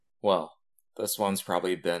Well, this one's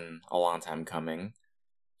probably been a long time coming.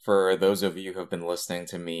 For those of you who have been listening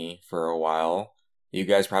to me for a while, you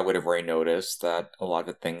guys probably would have already noticed that a lot of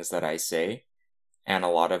the things that I say and a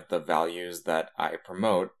lot of the values that I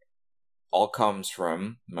promote all comes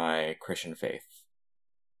from my Christian faith.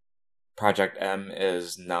 Project M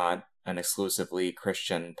is not an exclusively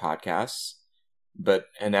Christian podcast, but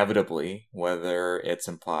inevitably, whether it's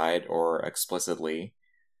implied or explicitly,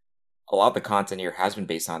 a lot of the content here has been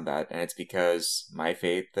based on that, and it's because my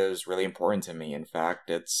faith is really important to me. In fact,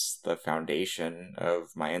 it's the foundation of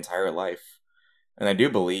my entire life. And I do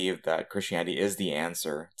believe that Christianity is the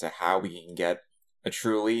answer to how we can get a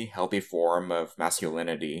truly healthy form of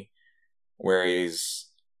masculinity, whereas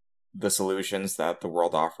the solutions that the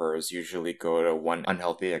world offers usually go to one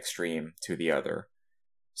unhealthy extreme to the other.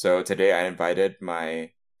 So today I invited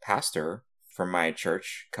my pastor from my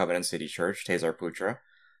church, Covenant City Church, Tezar Putra,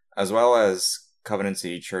 as well as Covenant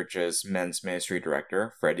City Church's men's ministry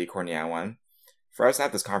director, Freddy Kurniawan, for us to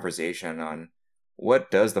have this conversation on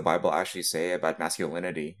what does the Bible actually say about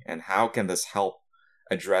masculinity, and how can this help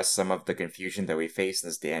address some of the confusion that we face in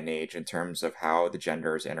this day and age in terms of how the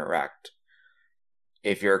genders interact.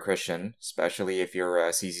 If you're a Christian, especially if you're a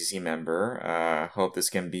CCC member, hope this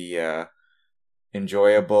can be a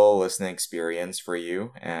enjoyable listening experience for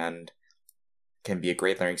you and can be a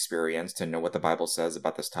great learning experience to know what the Bible says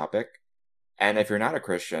about this topic. And if you're not a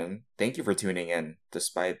Christian, thank you for tuning in,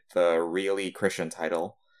 despite the really Christian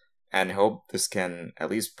title, and hope this can at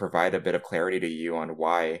least provide a bit of clarity to you on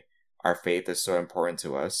why our faith is so important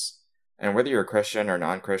to us. And whether you're a Christian or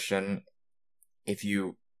non-Christian, if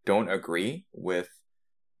you don't agree with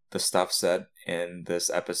the stuff said in this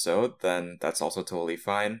episode, then that's also totally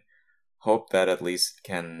fine. Hope that at least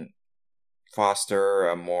can foster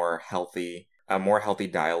a more healthy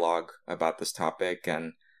dialogue about this topic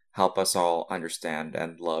and help us all understand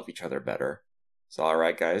and love each other better. So, all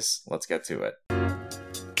right, guys, let's get to it.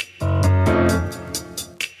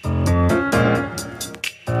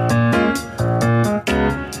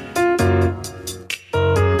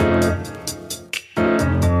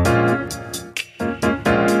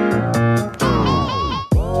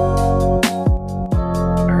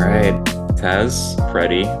 All right, Tez,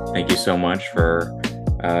 Freddy, thank you so much for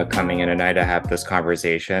coming in tonight to have this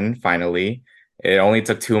conversation. Finally, it only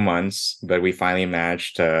took 2 months, but we finally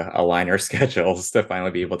managed to align our schedules to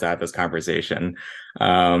finally be able to have this conversation.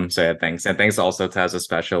 So yeah, thanks. And thanks also, Taz,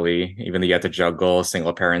 especially, even though you had to juggle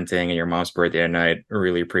single parenting and your mom's birthday tonight.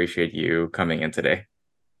 Really appreciate you coming in today.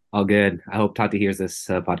 All good. I hope Tati hears this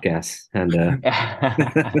podcast. And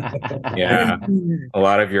Yeah, a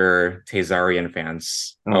lot of your Tezarian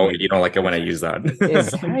fans. oh Oh, my you don't like it when I gosh. use that.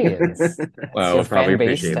 Tezarians. It's Well, your we'll probably fan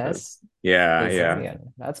base, appreciate that. Tez. Yeah, yeah. Tezarian.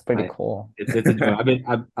 That's pretty I, cool. it's a joy.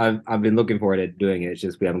 I've been looking forward to doing it. It's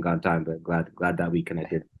just we haven't gotten time, but glad that we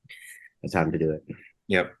connected the time to do it.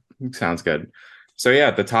 Yep, sounds good. So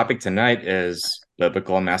yeah, the topic tonight is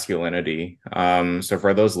biblical masculinity. So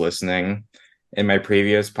for those listening, in my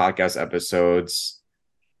previous podcast episodes,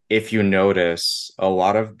 if you notice, a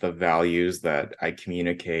lot of the values that I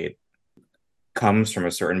communicate comes from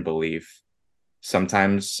a certain belief.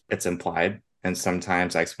 Sometimes it's implied, and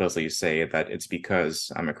sometimes I explicitly say that it's because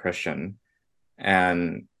I'm a Christian.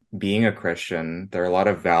 And being a Christian, there are a lot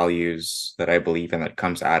of values that I believe in that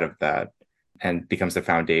comes out of that and becomes the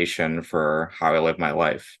foundation for how I live my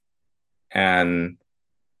life. And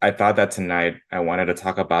I thought that tonight I wanted to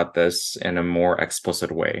talk about this in a more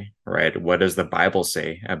explicit way, right? What does the Bible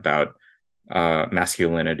say about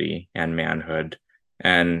masculinity and manhood,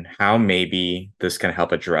 and how maybe this can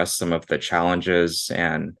help address some of the challenges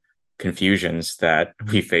and confusions that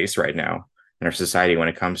we face right now in our society when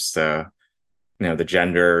it comes to the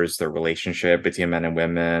genders, the relationship between men and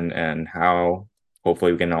women, and how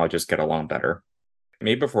hopefully we can all just get along better.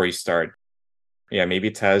 Maybe before you start, yeah,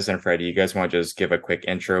 maybe Tez and Freddie, you guys want to just give a quick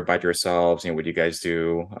intro about yourselves, what you guys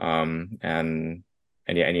do, and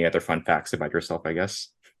any other fun facts about yourself, I guess.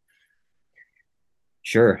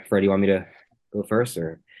 Sure. Fred, you want me to go first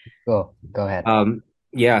or? Go ahead.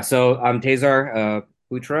 Yeah, so I'm Tezar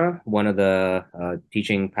Putra, one of the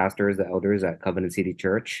teaching pastors, the elders at Covenant City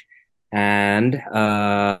Church. And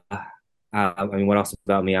I mean, what else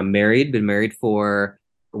about me? I'm married, been married for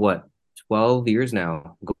what, 12 years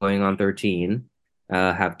now, going on 13.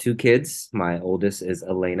 Have two kids. My oldest is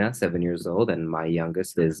Elena, 7 years old, and my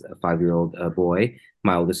youngest is a 5-year-old boy.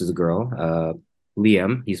 My oldest is a girl,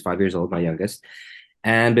 Liam. He's 5 years old, my youngest,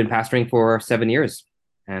 and been pastoring for 7 years.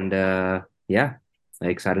 And yeah,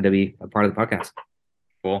 excited to be a part of the podcast.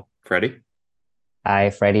 Cool. Freddie?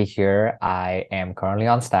 Hi, Freddy here. I am currently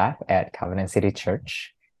on staff at Covenant City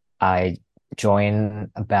Church. I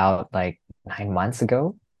joined about like 9 months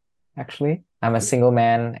ago, actually. I'm a single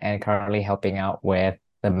man and currently helping out with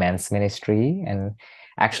the men's ministry and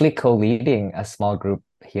actually co-leading a small group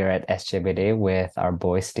here at SJBD with our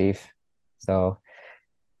boy Steve. So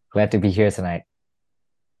glad to be here tonight.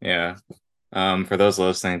 Yeah. For those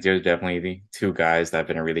listening, you're definitely the two guys that have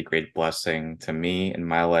been a really great blessing to me in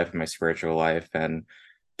my life and my spiritual life, and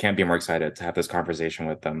can't be more excited to have this conversation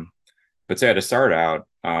with them. But so yeah, to start out,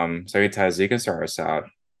 so Tez, you can start us out.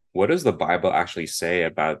 What does the Bible actually say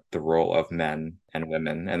about the role of men and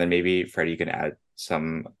women? And then maybe Freddie, you can add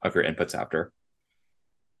some of your inputs after.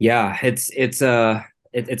 Yeah, it's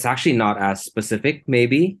actually not as specific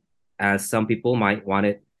maybe as some people might want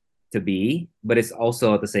it to be, but it's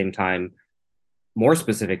also at the same time more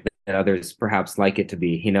specific than others perhaps like it to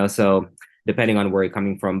be, so depending on where you're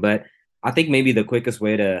coming from. But I think maybe the quickest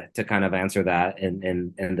way to kind of answer that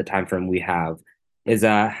in the time frame we have is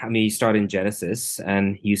I mean, you start in Genesis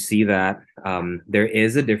and you see that there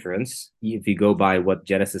is a difference. If you go by what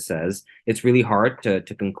Genesis says, it's really hard to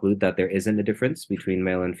conclude that there isn't a difference between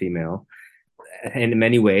male and female. And in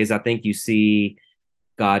many ways, I think you see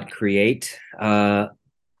God create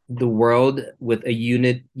the world with a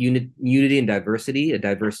unity and diversity, a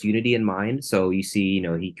diverse unity in mind. So you see,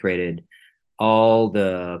 he created all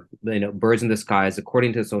the birds in the skies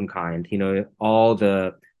according to its own kind. All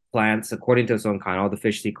the plants according to its own kind. All the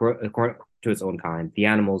fish according to its own kind. The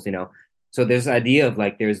animals. So there's the idea of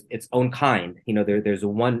like there's its own kind. There's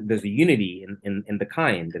a unity in the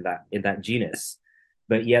kind in that genus,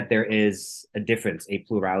 but yet there is a difference, a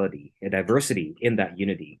plurality, a diversity in that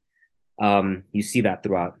unity. You see that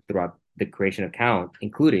throughout the creation account,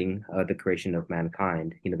 including the creation of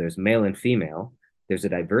mankind. There's male and female. There's a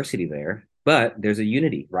diversity there, but there's a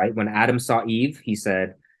unity, right? When Adam saw Eve, he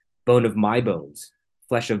said, "Bone of my bones,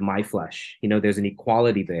 flesh of my flesh." There's an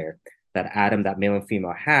equality there that Adam, that male and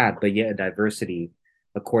female had, but yet a diversity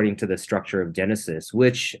according to the structure of Genesis,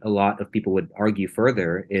 which a lot of people would argue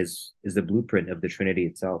further is the blueprint of the Trinity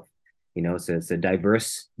itself. So it's a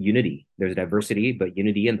diverse unity. There's diversity, but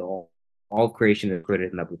unity in the all creation is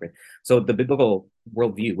created in that blueprint. So the biblical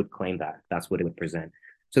worldview would claim that that's what it would present.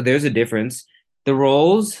 So there's a difference. The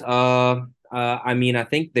roles, I mean, I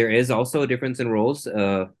think there is also a difference in roles.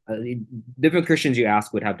 Different Christians you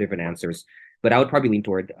ask would have different answers, but I would probably lean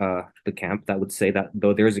toward the camp that would say that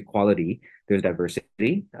though there is equality, there's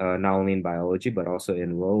diversity, not only in biology but also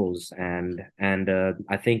in roles. And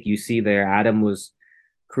I think you see there, Adam was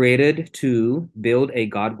created to build a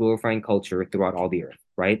God glorifying culture throughout all the earth,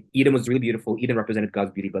 right? Eden was really beautiful. Eden represented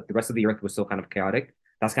God's beauty, but the rest of the earth was still kind of chaotic.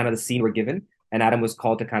 That's kind of the scene we're given. And Adam was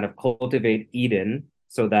called to kind of cultivate Eden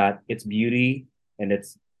so that its beauty and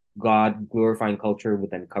its God glorifying culture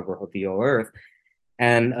would then cover the whole earth.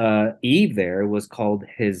 And Eve there was called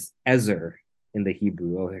his Ezer in the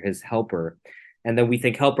Hebrew, or his helper. And then we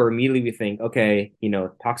think helper, immediately we think, okay,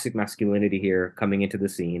 toxic masculinity here coming into the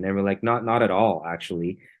scene. And we're like, not at all,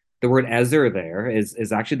 actually. The word Ezer there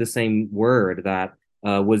is actually the same word that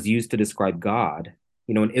was used to describe God.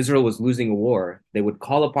 When Israel was losing a war, they would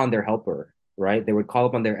call upon their helper, right? They would call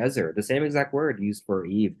upon their Ezer, the same exact word used for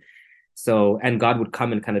Eve. So, and God would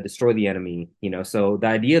come and kind of destroy the enemy, So the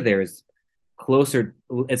idea there is closer,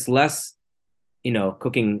 it's less,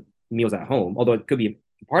 cooking meals at home, although it could be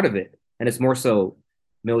part of it. And it's more so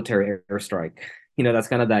military airstrike. That's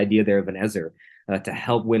kind of the idea there of an Ezer to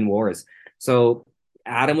help win wars. So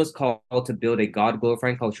Adam was called to build a God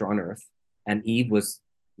glorifying culture on earth, and Eve was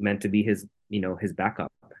meant to be his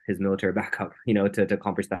backup, his military backup, to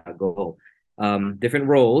accomplish that goal. Different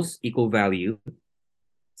roles, equal value,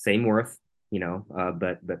 same worth,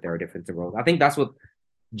 but there are different roles. I think that's what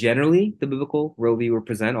generally the biblical worldview will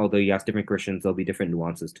present, although you ask different Christians, there'll be different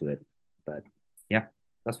nuances to it. But yeah,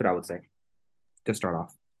 that's what I would say to start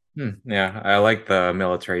off. Yeah, I like the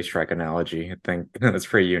military strike analogy. I think that's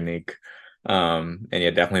pretty unique. And yeah,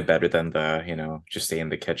 definitely better than the, just stay in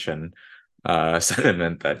the kitchen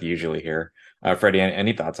sentiment that you usually hear. Freddie,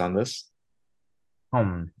 any thoughts on this?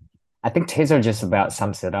 Um, I think Taser just about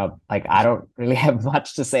sums it up. Like, I don't really have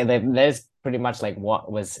much to say. There's pretty much like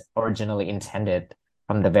what was originally intended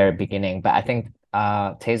from the very beginning. But I think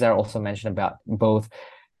Taser also mentioned about both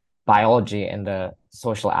biology and the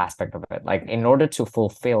social aspect of it. Like, in order to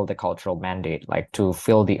fulfill the cultural mandate, like to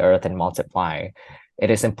fill the earth and multiply, it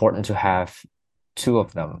is important to have two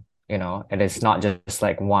of them. It is not just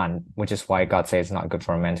like one, which is why God says it's not good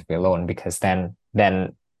for a man to be alone, because then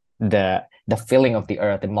the filling of the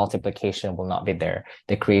earth, the multiplication will not be there,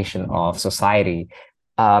 the creation of society.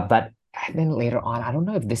 But then later on, I don't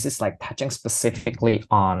know if this is like touching specifically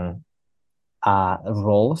on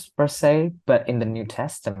roles per se, but in the New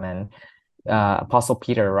Testament, Apostle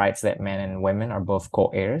Peter writes that men and women are both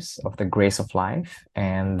co-heirs of the grace of life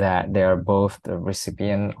and that they are both the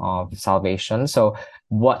recipient of salvation. So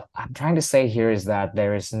what I'm trying to say here is that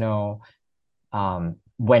there is no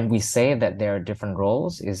when we say that there are different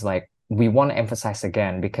roles is like we want to emphasize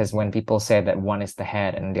again because when people say that one is the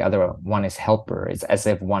head and the other one is helper, it's as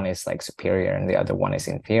if one is like superior and the other one is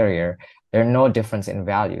inferior. There are no difference in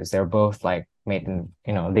values. They're both like made in,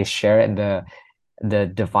 they share in the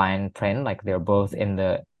divine print, like they're both in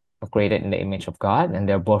the created in the image of God and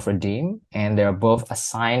they're both redeemed and they're both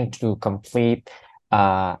assigned to complete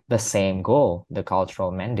the same goal, the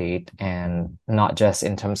cultural mandate, and not just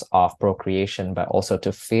in terms of procreation, but also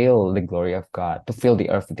to fill the glory of God, to fill the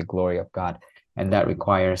earth with the glory of God. And that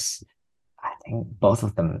requires, I think, both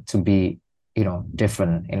of them to be,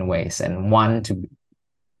 different in ways, and one to be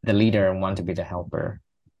the leader and one to be the helper.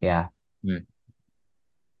 Yeah. Mm.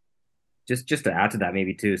 Just to add to that,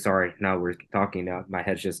 maybe too. Sorry, now we're talking. Now my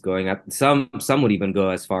head's just going up. Some would even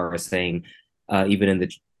go as far as saying, even in the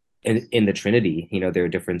Trinity, there are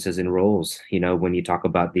differences in roles. When you talk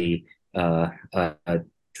about the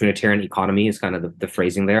Trinitarian economy, is kind of the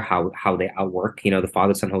phrasing there, how they outwork. The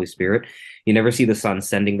Father, Son, Holy Spirit. You never see the Son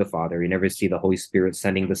sending the Father. You never see the Holy Spirit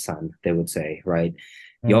sending the Son. They would say, right?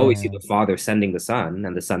 You always see the Father sending the Son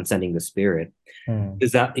and the Son sending the Spirit.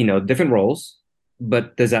 Is that different roles?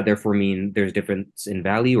 But does that therefore mean there's difference in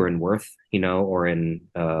value or in worth, or in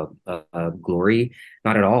glory?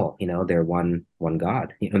 Not at all. They're one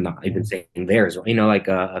God. Not even saying theirs. Like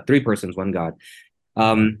three persons, one God.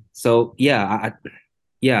 So yeah,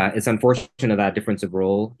 it's unfortunate that difference of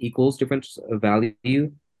role equals difference of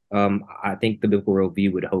value. I think the biblical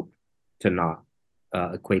worldview would hope to not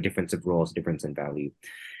equate difference of roles, difference in value.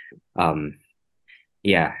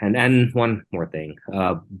 Yeah, and one more thing,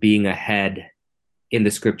 being a head in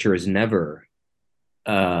the scripture is never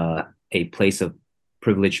a place of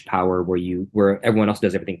privileged power where everyone else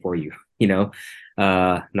does everything for you.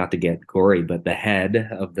 Not to get gory, but the head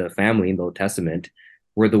of the family in the Old Testament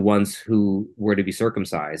were the ones who were to be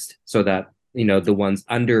circumcised, so that the ones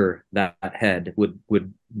under that head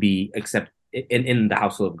would be accepted in the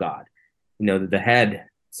household of God. The head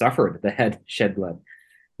suffered, the head shed blood.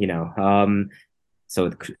 So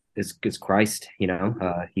it's Christ,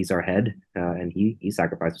 he's our head, and he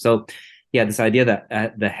sacrificed. So yeah, this idea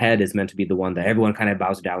that the head is meant to be the one that everyone kind of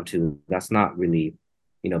bows down to, that's not really,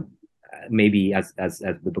 maybe as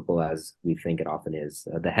biblical as we think it often is.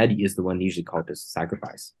 The head is the one usually called to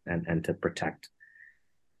sacrifice and to protect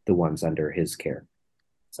the ones under his care.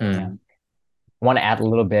 So, yeah. I want to add a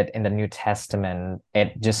little bit in the New Testament.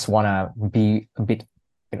 It just want to be a bit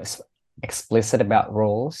explicit about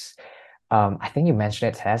roles. I think you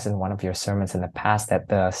mentioned it, Tess, in one of your sermons in the past, that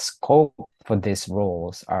the scope for these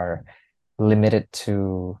roles are limited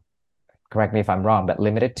to, correct me if I'm wrong, but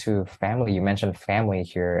limited to family. You mentioned family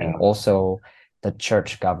here and also the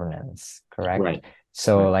church governance, correct? Right.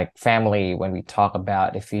 So like family, when we talk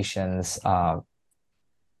about Ephesians 5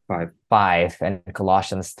 and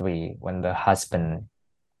Colossians 3, when the husband,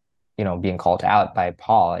 being called out by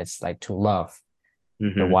Paul, it's like to love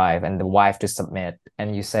the wife and the wife to submit.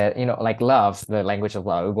 And you said, like love, the language of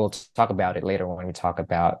love. We'll talk about it later when we talk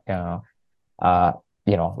about,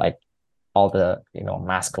 like all the,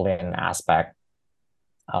 masculine aspect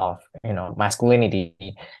of,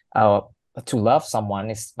 masculinity. To love someone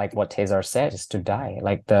is like what Tezar said, is to die.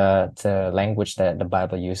 Like the language that the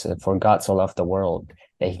Bible uses, for God so loved the world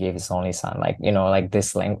that he gave his only son. Like, like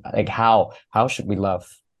this language, like how should we love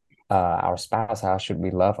our spouse? How should we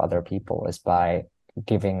love other people? Is by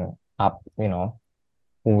giving up, who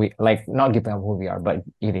we like, not giving up who we are, but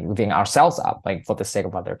giving ourselves up, like for the sake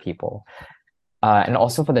of other people. And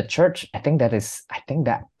also for the church, I think that is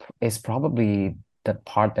probably the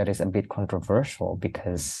part that is a bit controversial,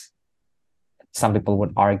 because some people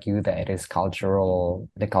would argue that it is the cultural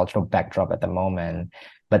backdrop at the moment.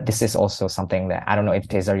 But this is also something that I don't know if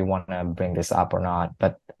Tezar, you want to bring this up or not,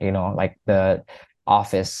 but like the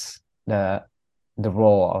office, the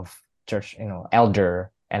role of church, elder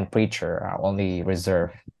and preacher are only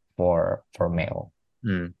reserved for male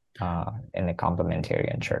in the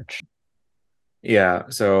complementarian church. Yeah,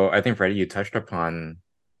 so I think Freddy, you touched upon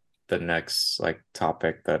the next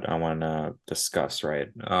topic that I want to discuss, right?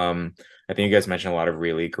 I think you guys mentioned a lot of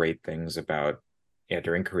really great things about,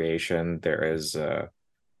 during creation there is a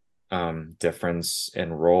difference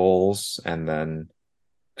in roles, and then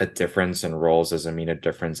a difference in roles doesn't mean a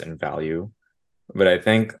difference in value. But I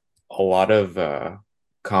think a lot of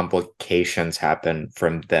complications happen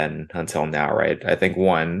from then until now, right? I think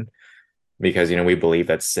one, because we believe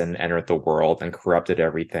that sin entered the world and corrupted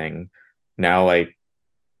everything. Now,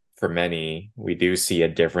 for many, we do see a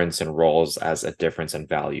difference in roles as a difference in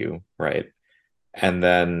value, right? And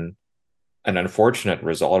then an unfortunate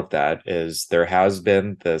result of that is there has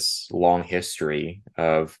been this long history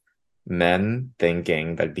of men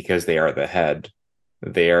thinking that because they are the head,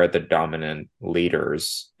 they are the dominant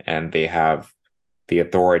leaders and they have the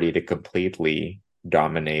authority to completely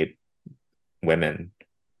dominate women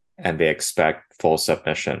and they expect full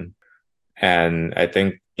submission. And I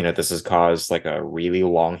think, this has caused like a really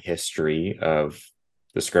long history of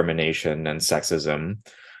discrimination and sexism,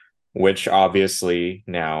 which obviously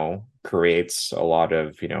now creates a lot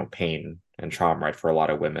of, pain and trauma, right, for a lot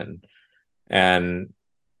of women. And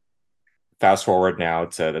fast forward now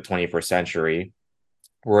to the 21st century,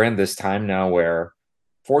 we're in this time now where,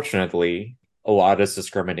 fortunately, a lot of this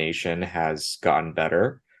discrimination has gotten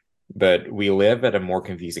better, but we live at a more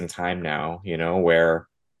confusing time now, where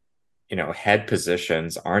head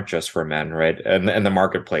positions aren't just for men, right? And the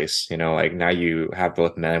marketplace, like now you have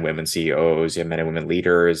both men and women CEOs, you have men and women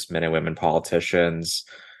leaders, men and women politicians.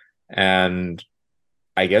 And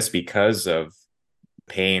I guess because of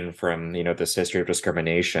pain from, this history of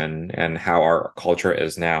discrimination and how our culture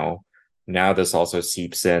is now this also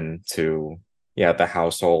seeps into, yeah, the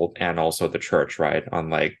household and also the church, right? On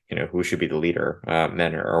like, who should be the leader,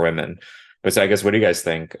 men or women. But so I guess, what do you guys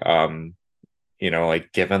think?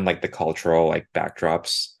 Like given like the cultural like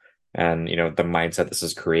backdrops and the mindset this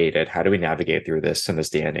has created, how do we navigate through this in this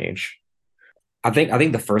day and age? I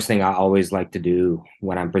think the first thing I always like to do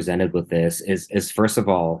when I'm presented with this is first of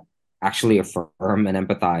all actually affirm and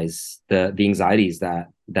empathize the anxieties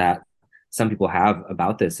that some people have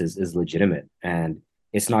about this is legitimate, and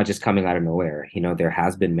it's not just coming out of nowhere. There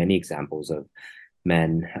has been many examples of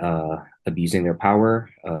men abusing their power,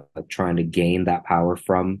 trying to gain that power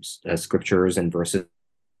from scriptures and verses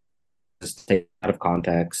taken out of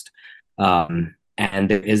context. And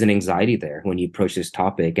there is an anxiety there when you approach this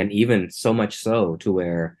topic, and even so much so to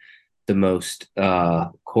where the most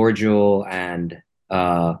cordial and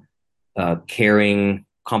caring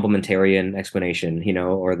complementarian explanation,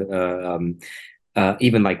 or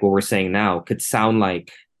even like what we're saying now, could sound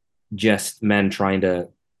like just men trying to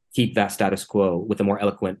keep that status quo with a more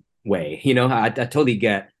eloquent way. I totally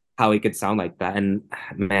get how it could sound like that. And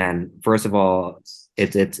man, first of all,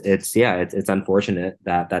 it's unfortunate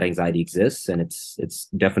that that anxiety exists, and it's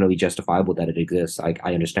definitely justifiable that it exists.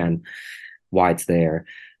 I understand why it's there.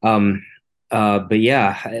 But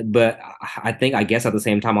yeah, but I guess at the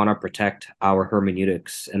same time, I want to protect our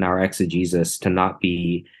hermeneutics and our exegesis to not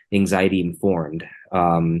be anxiety informed.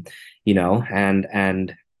 And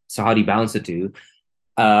so how do you balance the two?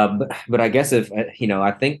 But I guess if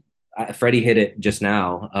I think Freddie hit it just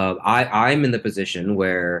now. I'm in the position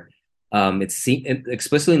where it's seen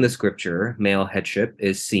explicitly in the scripture, male headship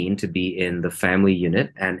is seen to be in the family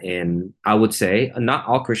unit, and in, I would say, not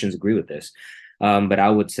all Christians agree with this, but I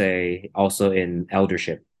would say also in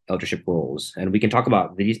eldership roles, and we can talk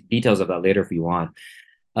about the details of that later if you want.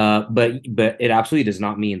 But it absolutely does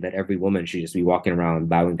not mean that every woman should just be walking around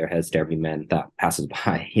bowing their heads to every man that passes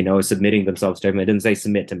by, submitting themselves to everyone. It didn't say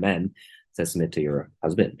submit to men, it says submit to your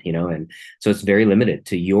husband, and so it's very limited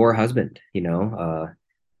to your husband,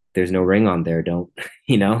 there's no ring on there. Don't,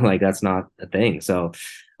 like that's not a thing. So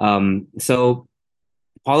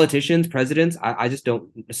politicians, presidents, I just don't,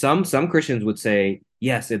 some Christians would say,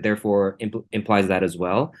 yes, it therefore implies that as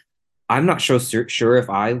well. I'm not sure if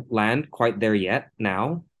I land quite there yet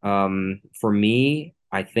now. For me,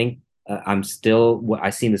 I think I'm still, what I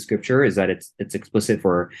see in the scripture is that it's explicit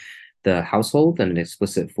for the household and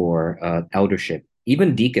explicit for eldership.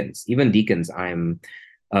 Even deacons, I'm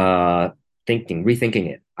rethinking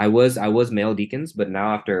it. I was male deacons, but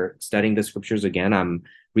now after studying the scriptures again, I'm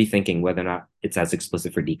rethinking whether or not it's as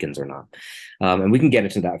explicit for deacons or not. And we can get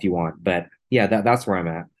into that if you want. But yeah, that's where I'm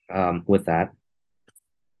at with that.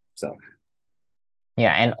 So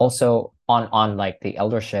yeah, and also on like the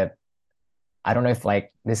eldership, I don't know if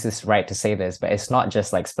like this is right to say this, but it's not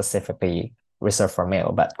just like specifically reserved for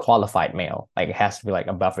male, but qualified male. Like it has to be like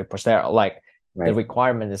above reproach. There, like the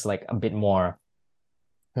requirement is like a bit more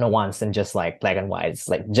nuanced than just like black and white. It's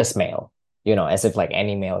like just male, as if like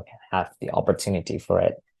any male can have the opportunity for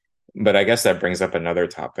it. But I guess that brings up another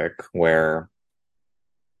topic where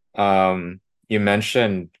you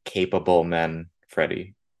mentioned capable men,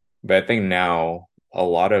 Freddie. But I think now a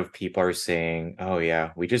lot of people are saying, oh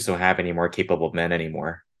yeah, we just don't have any more capable men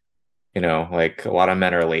anymore. Like a lot of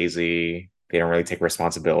men are lazy. They don't really take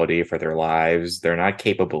responsibility for their lives. They're not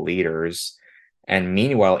capable leaders. And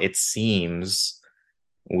meanwhile, it seems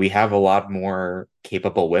we have a lot more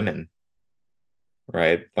capable women,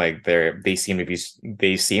 right? Like they seem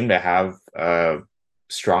to have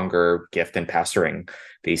stronger gift in pastoring.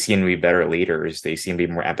 They seem to be better leaders. They seem to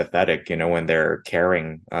be more empathetic, when they're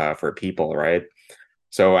caring for people, right?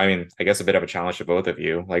 So, I mean, I guess a bit of a challenge to both of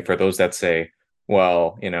you. Like for those that say,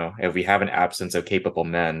 well, if we have an absence of capable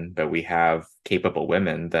men, but we have capable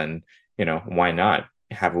women, then, why not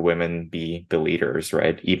have women be the leaders,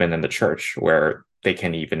 right? Even in the church where they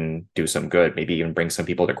can even do some good, maybe even bring some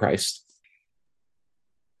people to Christ.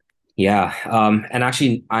 Yeah. And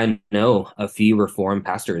actually, I know a few Reformed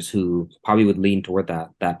pastors who probably would lean toward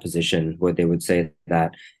that position where they would say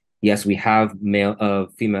that, yes, we have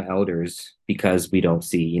female elders because we don't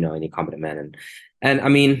see, any competent men. And I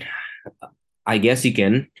mean, I guess you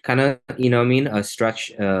can kind of, stretch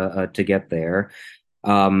to get there.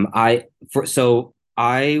 So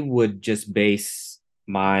I would just base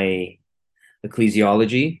my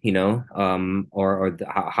ecclesiology,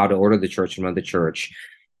 how to order the church and run the church.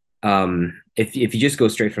 If you just go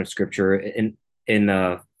straight from scripture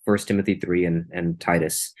in First Timothy 3 and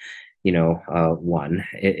Titus, 1,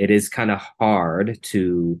 it is kind of hard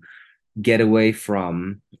to get away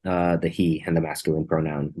from the he and the masculine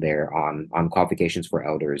pronoun there on qualifications for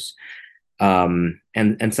elders.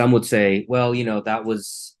 And some would say, well, that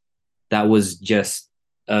was just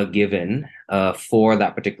a given for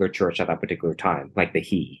that particular church at that particular time, like the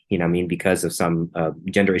he, because of some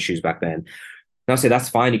gender issues back then. And I'll say that's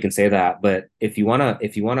fine. You can say that, but if you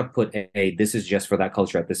wanna put a this is just for that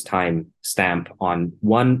culture at this time stamp on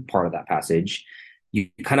one part of that passage, you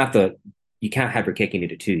kind of have to. You can't have your cake and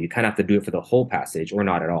eat it too. You kind of have to do it for the whole passage or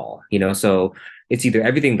not at all. So it's either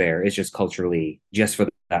everything there is just culturally just for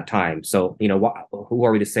that time. So who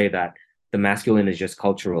are we to say that the masculine is just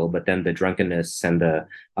cultural, but then the drunkenness and the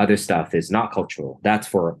other stuff is not cultural? That's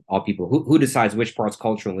for all people. Who decides which part's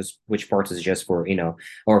cultural and which parts is just for,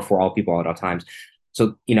 or for all people at all times?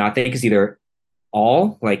 So, I think it's either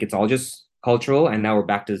all, like it's all just cultural, and now we're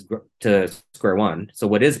back to square one. So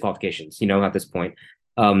what is qualifications, at this point?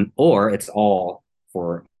 Or it's all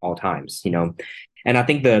for all times, And I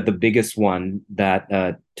think the biggest one that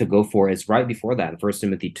to go for is right before that in 1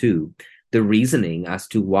 Timothy 2, the reasoning as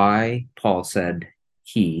to why Paul said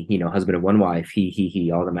he, husband of one wife,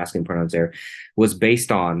 he, all the masculine pronouns there, was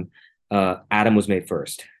based on Adam was made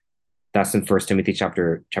first. That's in 1 Timothy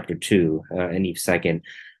chapter 2, and Eve second.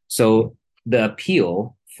 So the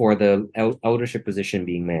appeal for the eldership position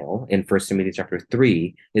being male in 1 Timothy chapter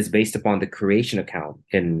 3 is based upon the creation account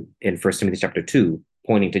in 1 Timothy chapter 2,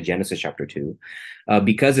 pointing to Genesis chapter 2.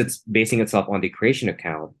 Because it's basing itself on the creation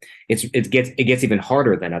account, it gets even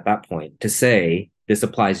harder then at that point to say this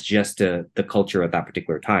applies just to the culture at that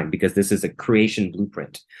particular time, because this is a creation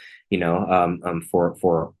blueprint,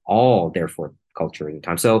 for all, therefore, culture in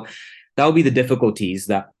time. So that would be the difficulties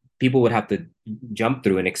that people would have to jump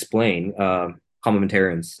through and explain.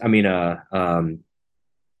 Complementarians. I mean,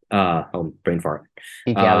 brain fart.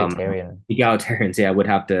 Egalitarians, yeah, would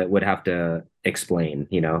have to explain,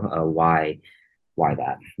 why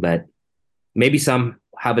that. But maybe some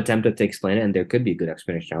have attempted to explain it, and there could be a good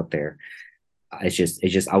explanation out there. It's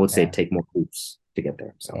just I would say take more hoops to get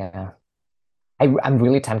there. So yeah, I'm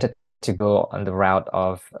really tempted to go on the route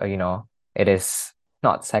of it is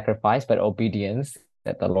not sacrifice but obedience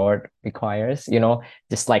that the Lord requires,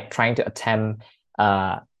 just like trying to attempt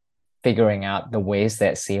figuring out the ways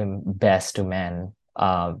that seem best to men.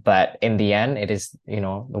 But in the end, it is,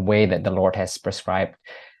 the way that the Lord has prescribed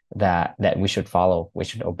that we should follow, we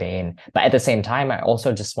should obey in. But at the same time, I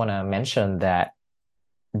also just want to mention that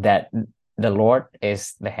the Lord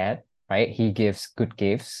is the head, right? He gives good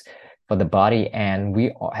gifts for the body, and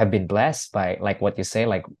we have been blessed by, like what you say,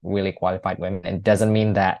 like really qualified women. It doesn't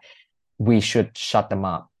mean that we should shut them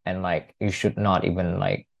up, and like you should not even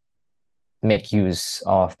like make use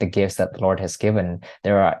of the gifts that the Lord has given.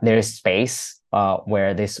 There is space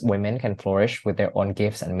where these women can flourish with their own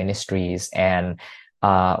gifts and ministries, and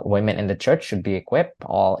women in the church should be equipped.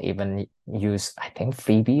 I'll even use, I think,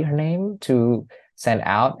 Phoebe, her name, to send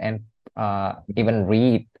out and even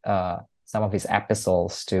read some of his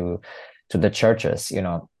epistles to the churches.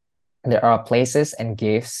 There are places and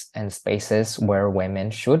gifts and spaces where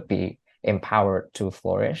women should be empowered to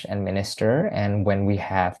flourish and minister. And when we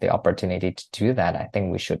have the opportunity to do that, I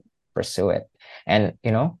think we should pursue it. And,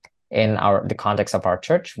 in the context of our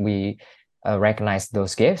church, we recognize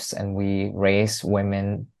those gifts, and we raise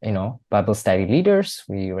women, Bible study leaders,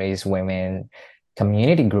 we raise women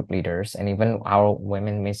community group leaders, and even our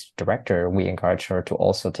women ministry director, we encourage her to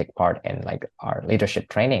also take part in like our leadership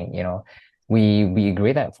training. We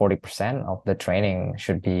agree that 40% of the training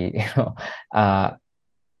should be,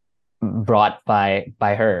 brought by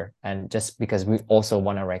her, and just because we also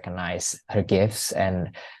want to recognize her gifts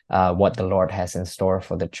and what the Lord has in store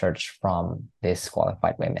for the church from these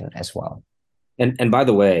qualified women as well. And by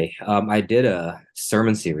the way, I did a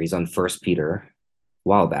sermon series on First Peter a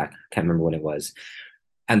while back. Can't remember when it was.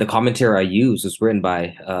 And the commentary I used was written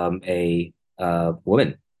by a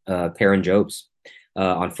woman, Karen Jobs,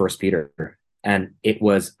 on First Peter, and it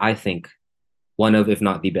was, I think, one of, if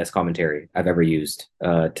not the best commentary I've ever used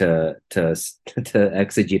to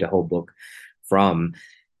exegete a whole book from.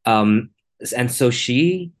 Um, and so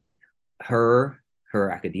her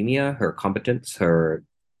academia, her competence,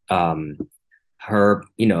 um, her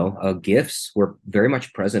gifts were very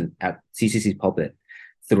much present at CCC's pulpit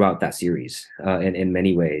throughout that series, in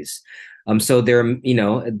many ways. So there,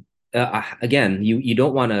 again, you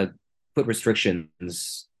don't want to put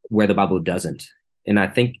restrictions where the Bible doesn't, and I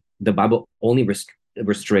think the Bible only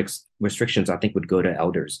restrictions, I think, would go to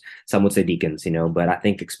elders. Some would say deacons, but I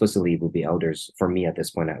think explicitly it would be elders for me at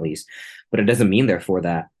this point, at least. But it doesn't mean, therefore,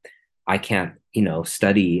 that I can't,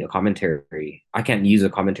 study a commentary. I can't use a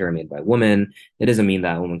commentary made by women. It doesn't mean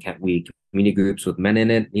that women can't read community groups with men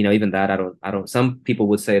in it. Even that, I don't, some people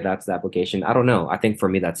would say that's the application. I don't know. I think for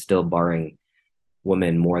me, that's still barring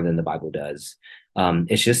women more than the Bible does.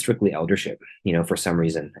 It's just strictly eldership, for some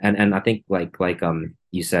reason. And I think like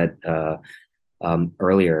you said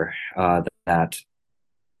earlier, that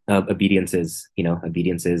obedience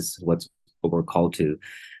is what we're called to.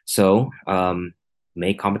 So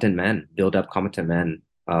make competent men, build up competent men,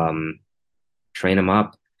 train them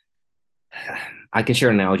up. I can share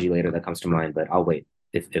an analogy later that comes to mind, but I'll wait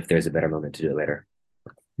if there's a better moment to do it later.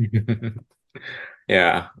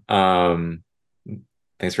 Yeah.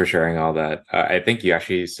 Thanks for sharing all that. I think you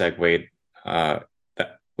actually segued,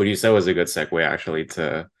 what you said was a good segue actually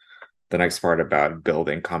to the next part about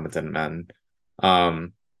building competent men.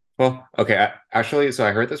 Well, okay, actually, so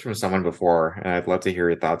I heard this from someone before, and I'd love to hear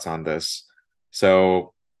your thoughts on this.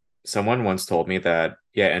 So, someone once told me that,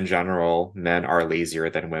 yeah, in general, men are lazier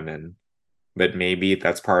than women, but maybe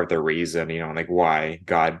that's part of the reason, like why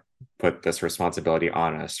God put this responsibility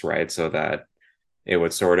on us, right? So that it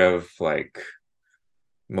would sort of like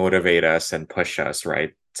motivate us and push us,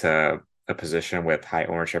 right, to a position with high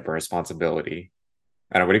ownership and responsibility.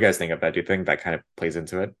 I don't know. What do you guys think of that? Do you think that kind of plays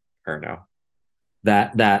into it or no?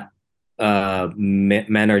 That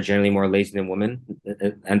men are generally more lazy than women,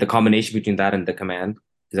 and the combination between that and the command,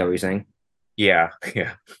 is that what you're saying? Yeah,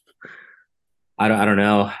 yeah. I don't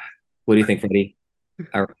know. What do you think, Freddie?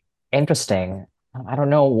 Interesting. I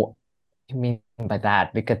don't know what you mean by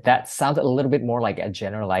that, because that sounds a little bit more like a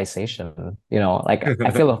generalization. Like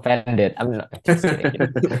I feel offended. I'm not, just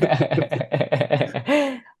kidding.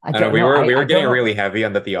 I I know don't we know. were we I were don't getting know. really heavy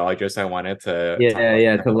on the theology, so I wanted to talk Yeah, about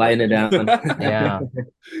yeah, to lighten it down. that. Yeah,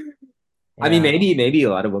 I mean, yeah. maybe a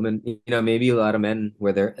lot of women, maybe a lot of men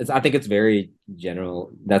where I think it's very general.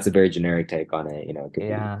 That's a very generic take on it. It could be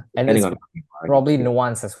Yeah, and depending it's on. probably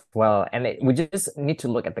nuance as well. And we just need to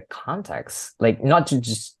look at the context, like not to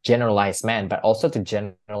just generalize men, but also to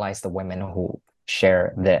generalize the women who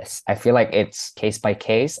share this. I feel like it's case by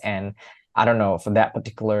case, and I don't know, for that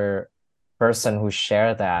particular person who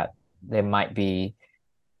share that, there might be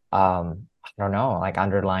I don't know, like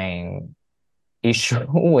underlying issue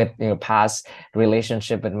with past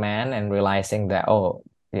relationship with men, and realizing that, oh,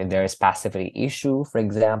 there is passivity issue, for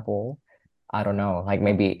example. I don't know, like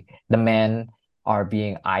maybe the men are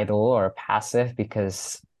being idle or passive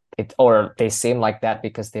because or they seem like that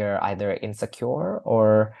because they're either insecure,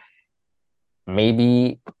 or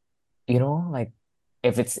maybe, like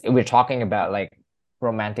if we're talking about like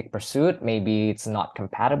romantic pursuit, maybe it's not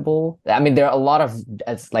compatible. I mean, there are a lot of,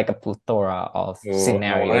 it's like a plethora of Oh, I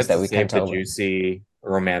scenarios wanted that to we can save the talk about. juicy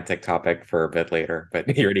romantic topic for a bit later, but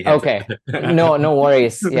you already hinted Okay. at No, no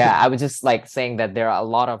worries. it. Yeah, I was just like saying that there are a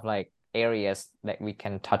lot of like areas that we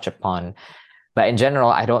can touch upon. But in general,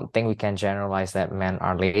 I don't think we can generalize that men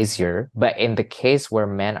are lazier. But in the case where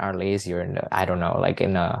men are lazier, I don't know, like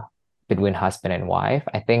in a between husband and wife,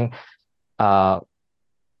 I think uh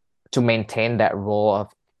to maintain that role of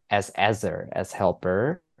as Ezer, as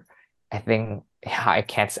helper, I think, yeah, I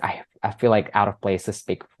can't. I feel like out of place to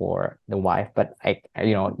speak for the wife, but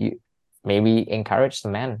you maybe encourage the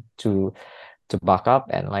men to buck up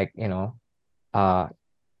and like uh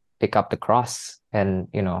pick up the cross and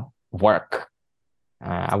work.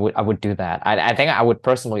 I would do that. I think I would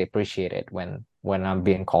personally appreciate it when I'm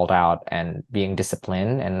being called out and being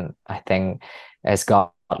disciplined. And I think as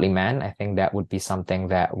godly men, I think that would be something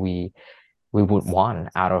that we would want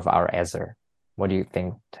out of our Ezer. What do you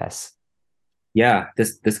think, Tess? Yeah,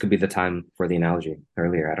 this could be the time for the analogy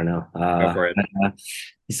earlier. I don't know. Go for it.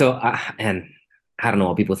 And I don't know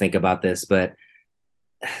what people think about this, but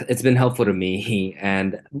it's been helpful to me.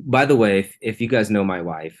 And by the way, if you guys know my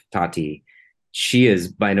wife, Tati, she is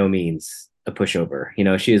by no means a pushover.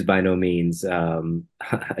 She is by no means a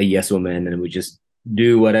yes woman and would just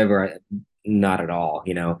do whatever. Not at all.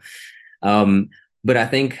 Um, but I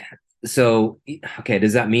think so. Okay,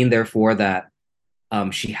 does that mean therefore that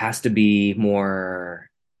she has to be more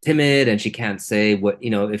timid and she can't say what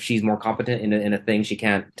if she's more competent in a thing she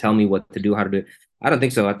can't tell me what to do, how to do it? I don't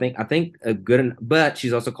think so. I think a good, but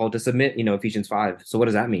she's also called to submit, Ephesians 5. So what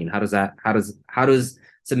does that mean? How does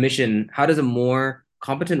submission, how does a more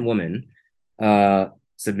competent woman uh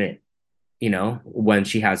submit, when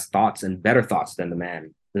she has thoughts and better thoughts than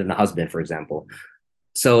the husband, for example?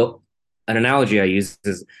 So an analogy I use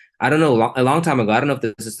is, I don't know, a long time ago, I don't know if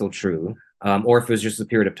this is still true, or if it was just a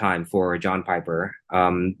period of time for John Piper,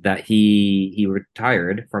 that he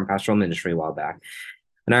retired from pastoral ministry a while back.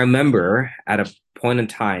 And I remember at a point in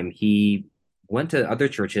time, he went to other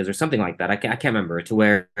churches or something like that. I can't remember, to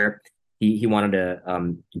where he wanted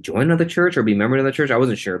to join another church or be a member of the church. I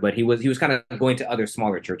wasn't sure, but he was kind of going to other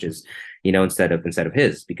smaller churches, instead of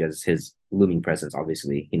his, because his looming presence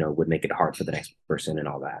obviously, would make it hard for the next person and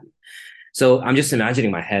all that. So I'm just imagining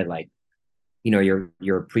in my head, like, you're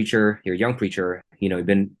a preacher, you're a young preacher, you've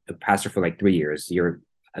been a pastor for like 3 years, your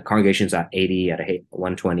congregation's at 80, at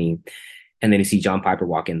 120, and then you see John Piper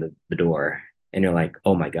walk in the door, and you're like,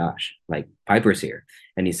 oh my gosh, like Piper's here.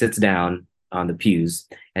 And he sits down on the pews,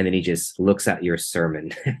 and then he just looks at your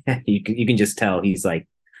sermon. You can just tell he's like,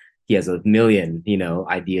 he has a million,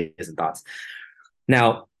 ideas and thoughts.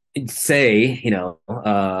 Now, say,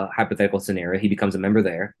 hypothetical scenario, he becomes a member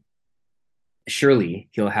there. Surely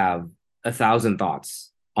he'll have 1,000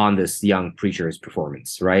 thoughts on this young preacher's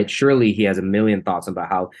performance, right? Surely he has a million thoughts about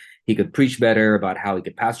how he could preach better, about how he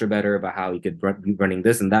could pastor better, about how he could be running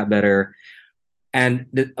this and that better. And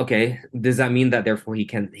okay, does that mean that therefore he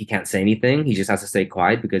can't say anything? He just has to stay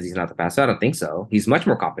quiet because he's not the pastor? I don't think so. He's much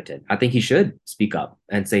more competent. I think he should speak up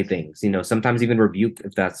and say things. Sometimes even rebuke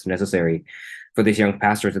if that's necessary for this young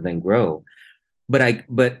pastor to then grow. But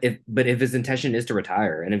if his intention is to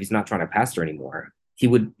retire, and if he's not trying to pastor anymore, he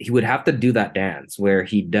would have to do that dance where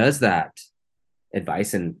he does that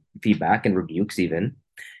advice and feedback and rebukes, even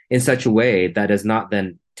in such a way that does not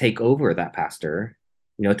then take over that pastor,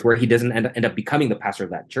 to where he doesn't end up becoming the pastor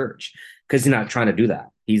of that church, because he's not trying to do that.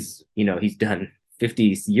 He's done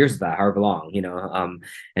 50 years of that, however long, and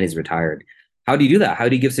he's retired. How do you do that? How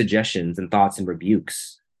do you give suggestions and thoughts and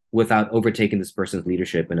rebukes without overtaking this person's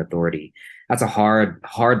leadership and authority? That's a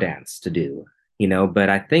hard dance to do, but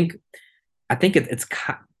I think it's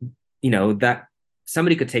that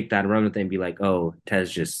somebody could take that and run with it and be like, oh,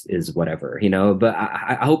 Tez just is whatever, but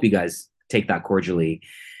I hope you guys take that cordially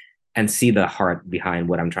and see the heart behind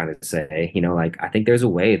what I'm trying to say. Like, I think there's a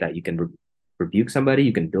way that you can rebuke somebody,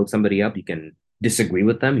 you can build somebody up, you can disagree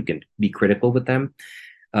with them, you can be critical with them,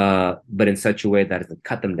 but in such a way that doesn't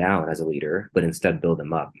cut them down as a leader, but instead build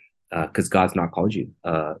them up. Because God's not called you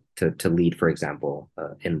to lead, for example,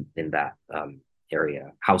 in that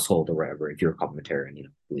area, household or wherever. If you're a complementarian,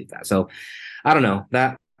 believe that. So I don't know,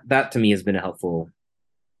 that to me has been a helpful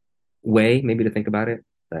way maybe to think about it.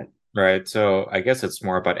 But Right. So I guess it's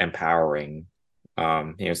more about empowering,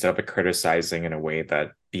 instead of criticizing in a way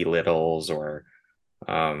that belittles or,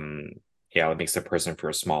 um, yeah, it makes the person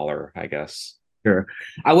feel smaller, I guess. sure,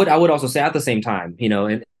 I would also say at the same time,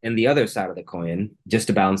 and the other side of the coin, just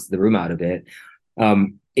to balance the room out of it,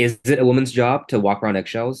 is it a woman's job to walk around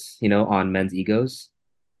eggshells, on men's egos?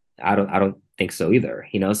 I don't think so either.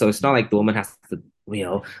 So it's not like the woman has to,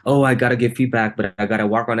 oh, I gotta give feedback, but I gotta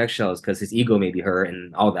walk on eggshells because his ego may be hurt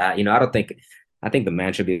and all that. I don't think, I think the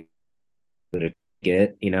man should be able to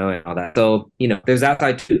get, and all that. So, there's that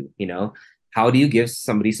side too. How do you give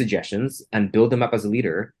somebody suggestions and build them up as a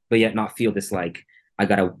leader, but yet not feel this like, I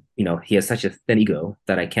gotta, he has such a thin ego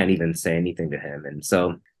that I can't even say anything to him. And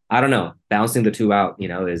so I don't know, balancing the two out,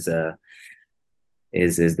 is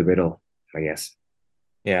the riddle, I guess.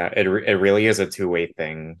 Yeah, it really is a two-way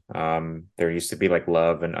thing. There used to be like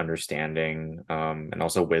love and understanding, and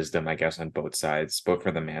also wisdom, I guess, on both sides, both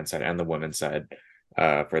for the man side and the woman side,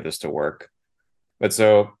 for this to work. But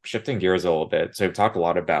so shifting gears a little bit, so we've talked a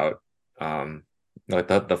lot about like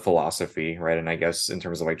the philosophy, right? And I guess in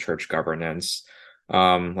terms of like church governance,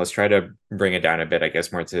 let's try to bring it down a bit, I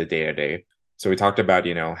guess, more to the day to day. So we talked about,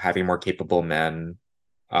 having more capable men,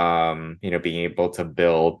 being able to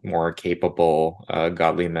build more capable,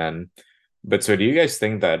 godly men. But so do you guys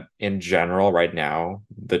think that in general, right now,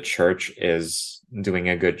 the church is doing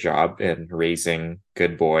a good job in raising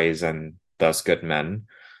good boys and thus good men.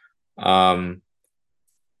 Um,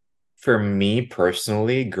 for me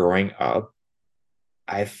personally, growing up,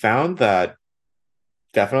 I found that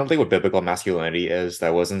definitely what biblical masculinity is,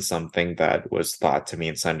 that wasn't something that was taught to me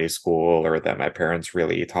in Sunday school or that my parents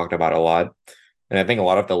really talked about a lot. And I think a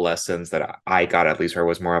lot of the lessons that I got, at least,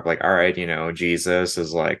 was more of like, all right, Jesus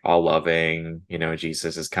is like all loving,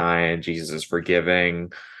 Jesus is kind, Jesus is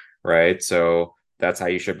forgiving, right? So that's how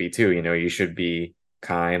you should be too. You should be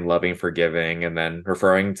kind, loving, forgiving, and then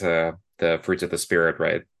referring to the fruits of the spirit,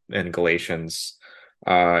 right? In Galatians,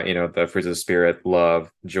 the fruits of the spirit,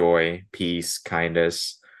 love, joy, peace,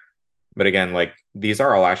 kindness. But again, like these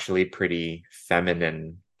are all actually pretty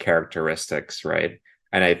feminine characteristics, right?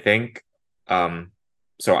 And I think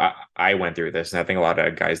so I went through this and I think a lot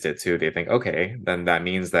of guys did too. They think, okay, then that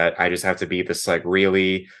means that I just have to be this like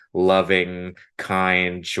really loving,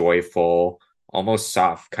 kind, joyful, almost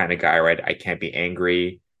soft kind of guy, right? I can't be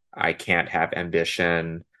angry. I can't have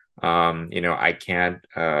ambition. I can't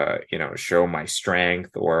show my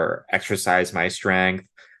strength or exercise my strength.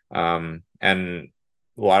 And a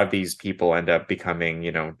lot of these people end up becoming,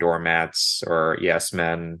 doormats or yes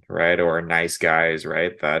men, right? Or nice guys,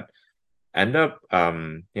 right? That end up,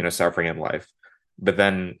 suffering in life. But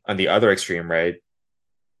then on the other extreme, right,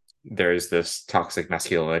 there's this toxic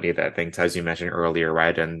masculinity that I think, as you mentioned earlier,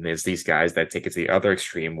 right? And there's these guys that take it to the other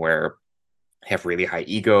extreme where have really high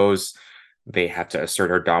egos. They have to assert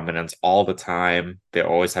their dominance all the time. They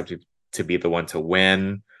always have to be the one to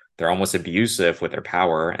win. They're almost abusive with their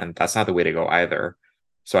power, and that's not the way to go either.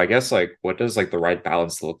 So I guess like what does like the right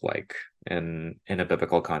balance look like in a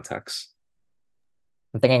biblical context?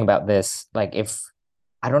 I'm thinking about this, like if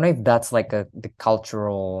I don't know if that's like the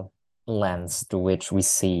cultural lens to which we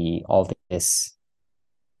see all this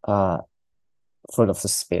uh fruit of the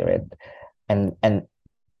spirit and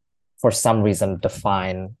for some reason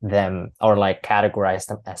define them or like categorize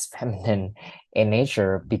them as feminine in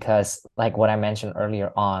nature because like what I mentioned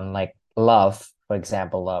earlier on, like love, for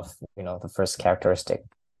example, love, the first characteristic,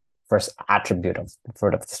 first attribute of the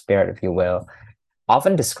fruit of the spirit, if you will,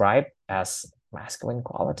 often described as masculine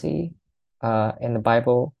quality in the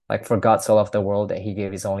Bible. Like, for God so loved the world that he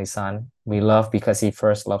gave his only son. We love because he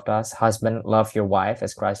first loved us. Husband, love your wife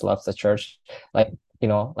as Christ loves the church. Like,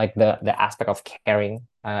 like the aspect of caring.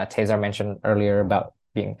 Tezar mentioned earlier about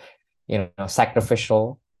being,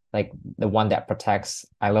 sacrificial, like the one that protects.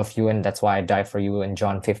 I love you, and that's why I die for you in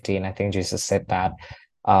John 15. I think Jesus said that.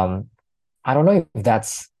 Um, I don't know if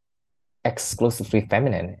that's exclusively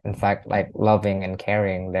feminine. In fact, like loving and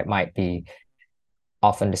caring, that might be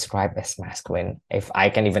often described as masculine, if I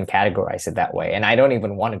can even categorize it that way. And I don't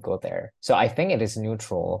even want to go there. So I think it is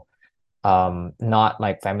neutral, not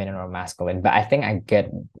like feminine or masculine. But I think I get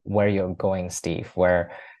where you're going, Steve,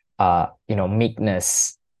 where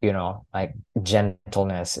meekness, like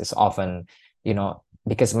gentleness is often,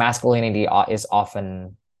 because masculinity is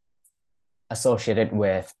often associated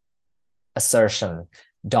with assertion,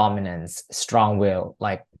 dominance, strong will,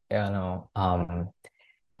 like,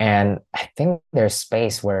 and I think there's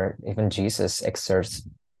space where even Jesus exerts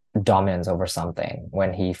dominance over something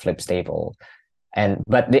when he flips table.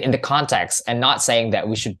 But in the context, and not saying that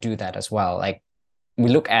we should do that as well. Like we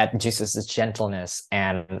look at Jesus's gentleness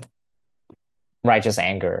and righteous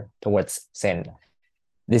anger towards sin.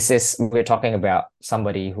 We're talking about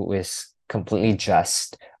somebody who is completely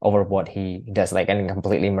just over what he does, like, and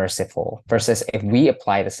completely merciful, versus if we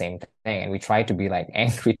apply the same thing and we try to be like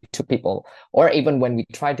angry to people, or even when we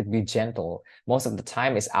try to be gentle, most of the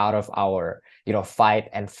time is out of our fight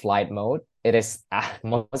and flight mode. It is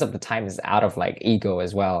most of the time is out of like ego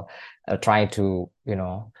as well, trying to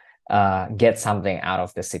get something out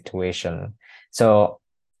of the situation. So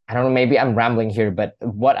I don't know, maybe I'm rambling here, but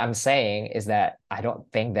what I'm saying is that I don't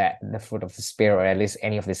think that the fruit of the spirit, or at least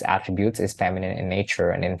any of these attributes, is feminine in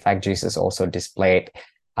nature. And in fact, Jesus also displayed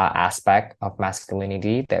aspect of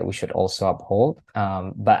masculinity that we should also uphold.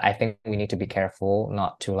 But I think we need to be careful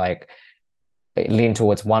not to like lean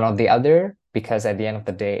towards one or the other, because at the end of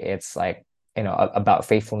the day, it's like, about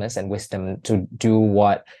faithfulness and wisdom to do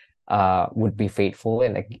what would be faithful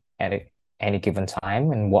at any given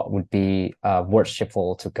time, and what would be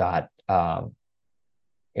worshipful to God, and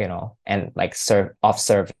like serve of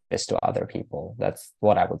service to other people. That's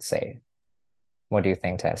what I would say. What do you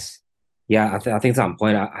think, Tess? Yeah, I think it's on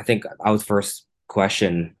point. I think I would first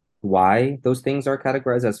question why those things are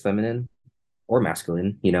categorized as feminine or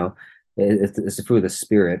masculine. It's the fruit of the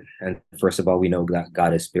spirit. And first of all, we know that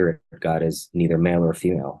God is spirit. God is neither male or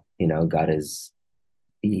female. God is,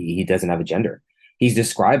 he doesn't have a gender. He's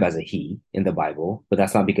described as a he in the Bible, but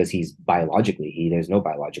that's not because he's biologically he. There's no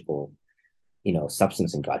biological,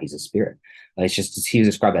 substance in God. He's a spirit. It's just he's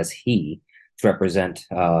described as he to represent.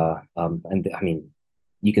 And I mean,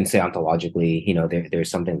 you can say ontologically,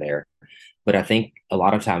 there's something there, but I think a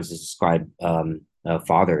lot of times it's described a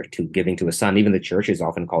father to giving to a son. Even the church is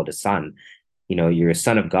often called a son. You're a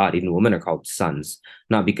son of God. Even women are called sons,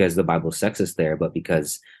 not because the Bible is sexist there, but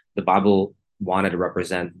because the Bible wanted to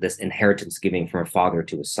represent this inheritance giving from a father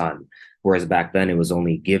to a son. Whereas back then it was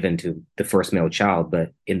only given to the first male child.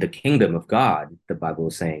 But in the kingdom of God, the Bible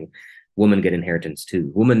is saying women get inheritance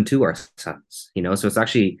too. Women too are sons, so it's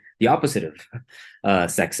actually the opposite of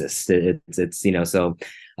sexist. So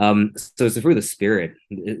it's through the spirit,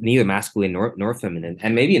 neither masculine nor feminine.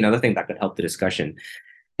 And maybe another thing that could help the discussion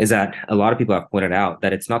is that a lot of people have pointed out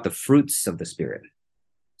that it's not the fruits of the spirit.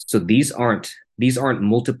 So these aren't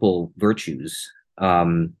multiple virtues.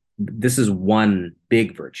 This is one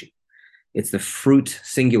big virtue. It's the fruit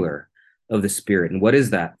singular of the spirit. And what is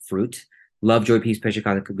that fruit? Love, joy, peace, patience,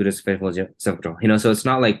 goodness, faithfulness, self-control. So it's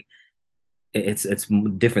not like it's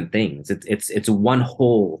different things. It's one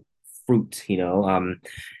whole fruit.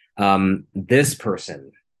 This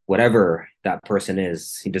person, whatever that person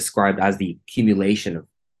is, he described as the accumulation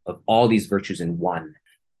of all these virtues in one,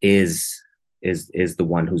 is the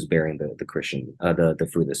one who's bearing the Christian, the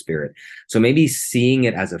fruit of the spirit. So maybe seeing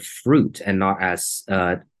it as a fruit and not as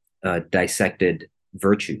dissected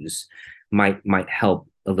virtues might help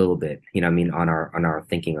a little bit. On our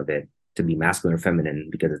thinking of it to be masculine or feminine,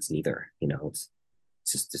 because it's neither. It's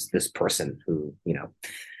just this person who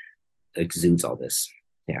exudes all this.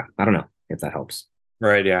 Yeah, I don't know if that helps.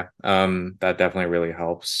 Right. Yeah. That definitely really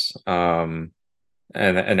helps.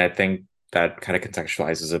 And I think that kind of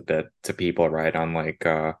contextualizes a bit to people, right, on like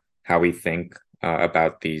how we think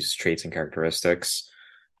about these traits and characteristics.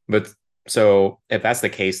 But so if that's the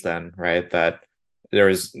case, then right, that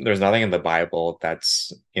there's nothing in the Bible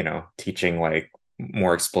that's teaching like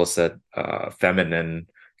more explicit feminine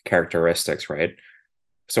characteristics, right?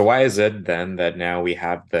 So why is it then that now we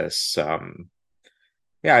have this?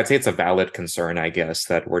 Yeah, I'd say it's a valid concern, I guess,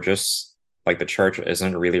 that we're just like the church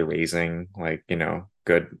isn't really raising like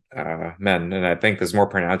good men, and I think this is more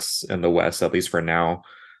pronounced in the West, at least for now.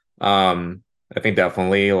 I think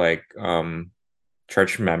definitely like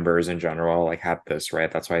church members in general like have this, right?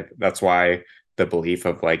 That's why the belief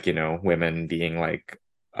of like women being like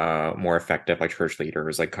more effective like church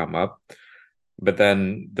leaders like come up. But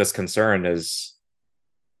then this concern is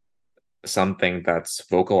something that's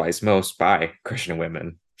vocalized most by Christian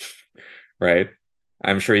women, right?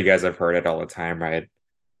 I'm sure you guys have heard it all the time, right?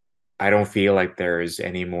 I don't feel like there's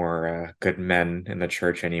any more good men in the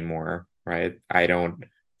church anymore, right? I don't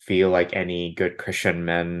feel like any good Christian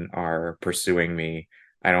men are pursuing me.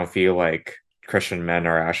 I don't feel like Christian men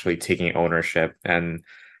are actually taking ownership and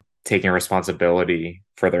taking responsibility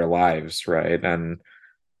for their lives, right? And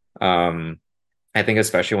I think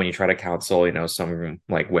especially when you try to counsel, some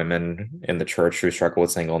like women in the church who struggle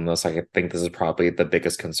with singleness, I think this is probably the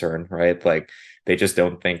biggest concern, right? Like they just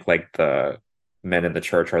don't think like the men in the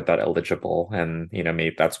church are that eligible. And,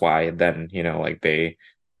 maybe that's why then, like they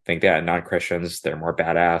think that non-Christians, they're more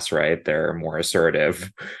badass, right? They're more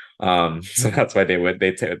assertive. So that's why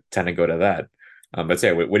they tend to go to that. But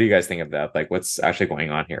say, what do you guys think of that? Like what's actually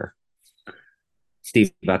going on here?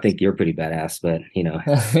 Steve, I think you're pretty badass, but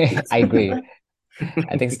I agree.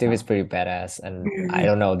 I think Steve is pretty badass, and I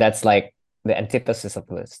don't know. That's like the antithesis of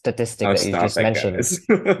the statistic Oh, that you stop just it, mentioned. guys.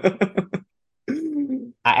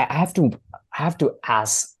 I have to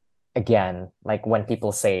ask again, like when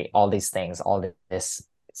people say all these things, all these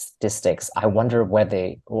statistics, I wonder where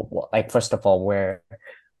they like first of all where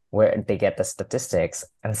they get the statistics,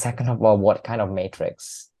 and second of all, what kind of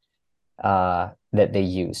matrix that they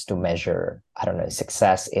use to measure, I don't know,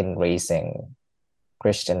 success in raising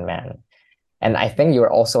Christian men. And I think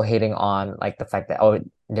you're also hitting on like the fact that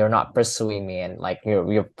they're not pursuing me, and like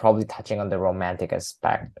you're probably touching on the romantic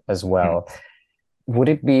aspect as well. Would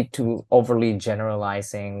it be too overly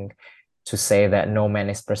generalizing to say that no man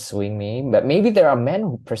is pursuing me? But maybe there are men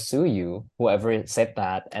who pursue you, whoever said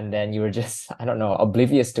that, and then you were just, I don't know,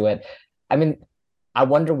 oblivious to it. I mean, I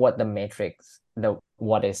wonder what the matrix, there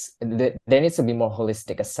needs to be more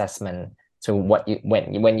holistic assessment to what you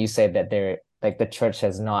when you say that they're like the church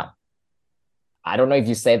has not, I don't know if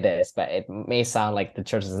you say this, but it may sound like the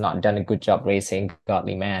church has not done a good job raising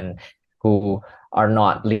godly men who are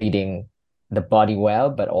not leading the body well,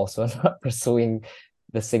 but also not pursuing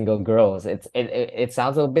the single girls. It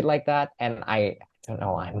sounds a little bit like that, and I don't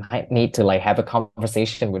know. I might need to like have a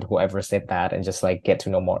conversation with whoever said that and just like get to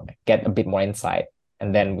know more, get a bit more insight,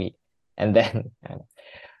 and And then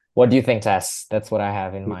what do you think, Tess? That's what I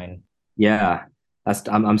have in mind. Yeah,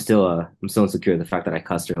 I'm still insecure the fact that I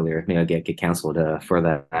cussed earlier. Maybe I get canceled for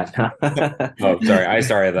that. Oh, sorry. I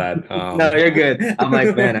started that. No, you're good. I'm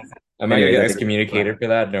like, man. Am I gonna Anyways, get I think excommunicated for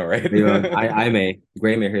that? No, right? I may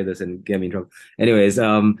Gray may hear this and get me in trouble. Anyways,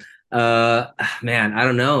 man, I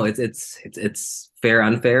don't know. It's fair,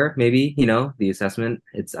 unfair, maybe, the assessment.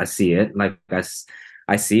 I see it. Like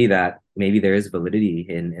I see that maybe there is validity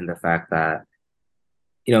in the fact that,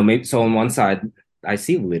 maybe so on one side, I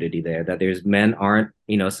see validity there that there's men aren't,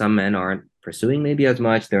 some men aren't pursuing maybe as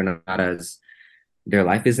much. They're not as their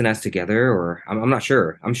life isn't as together, or I'm not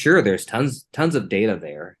sure. I'm sure there's tons of data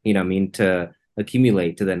there, I mean, to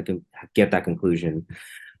accumulate to then get that conclusion.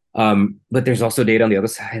 But there's also data on the other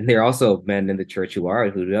side. There are also men in the church who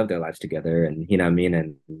do have their lives together, and you know what I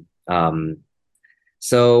mean. And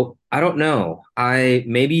so I don't know.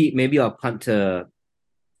 Maybe I'll punt to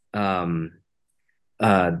um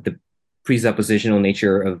the presuppositional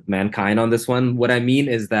nature of mankind on this one. What I mean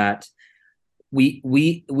is that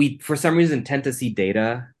we for some reason tend to see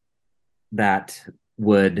data that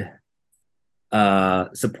would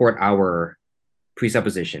support our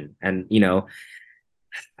presupposition, and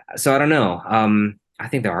so I don't know. I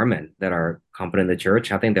think there are men that are competent in the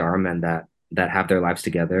church. I think there are men that have their lives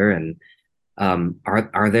together, and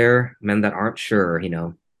are there men that aren't? Sure,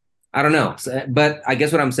 I don't know. So, but I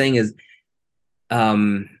guess what I'm saying is,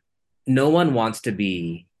 um, no one wants to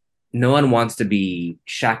be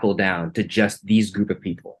shackled down to just these group of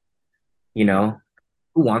people. Who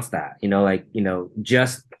wants that? Like,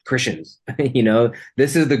 just Christians.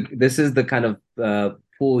 This is the kind of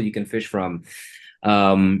pool you can fish from.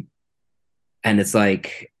 And it's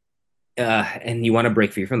like, and you want to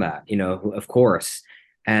break free from that, of course.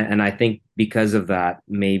 And I think because of that,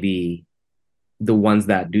 maybe the ones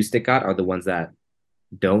that do stick out are the ones that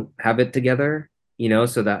don't have it together,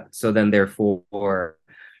 so then therefore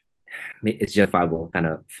it's justifiable kind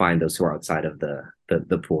of find those who are outside of the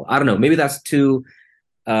pool. I don't know. Maybe that's too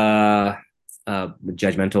judgmental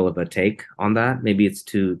of a take on that. Maybe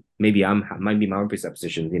might be my own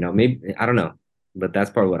presuppositions, maybe, I don't know, but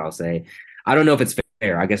that's probably what I'll say. I don't know if it's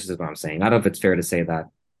fair. I guess this is what I'm saying. I don't know if it's fair to say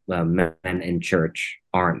that men in church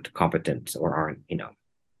aren't competent or aren't,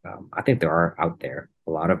 I think there are out there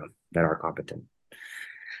a lot of them that are competent.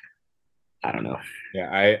 I don't know. Yeah,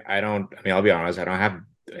 I don't. I mean, I'll be honest. I don't have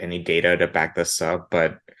any data to back this up,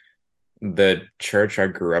 but the church I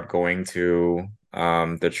grew up going to,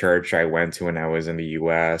 the church I went to when I was in the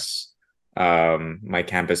U.S., my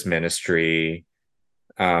campus ministry,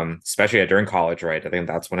 especially during college, right? I think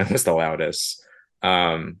that's when it was the loudest.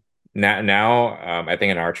 Now, I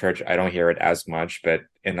think in our church, I don't hear it as much, but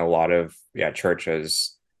in a lot of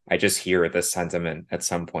churches, I just hear this sentiment at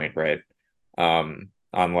some point, right? On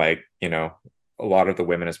like, a lot of the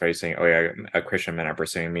women especially saying, "Oh yeah, a Christian men are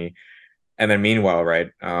pursuing me," and then meanwhile, right?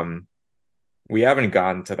 We haven't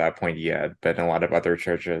gotten to that point yet, but in a lot of other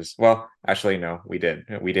churches, well, actually, no, we did.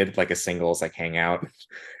 We did like a singles like hangout,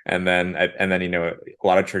 and then a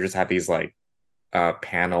lot of churches have these like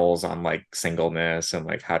panels on like singleness and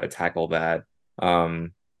like how to tackle that. Do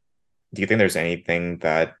you think there's anything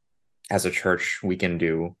that as a church we can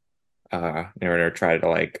do in order to try to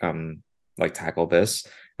like tackle this?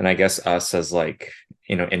 And I guess us as like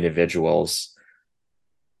individuals,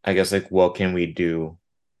 I guess like what can we do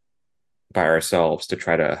by ourselves to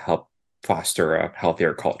try to help foster a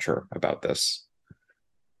healthier culture about this?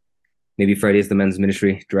 Maybe Freddy is the men's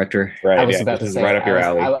ministry director. I Right. was Yeah. about This to is say, right up your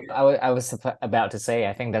alley. I was about to say,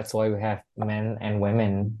 I think that's why we have men and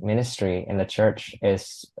women ministry in the church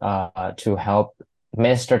is to help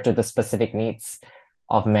minister to the specific needs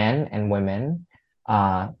of men and women,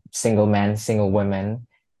 single men, single women,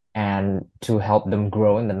 and to help them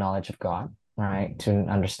grow in the knowledge of God, right? To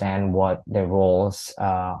understand what their roles,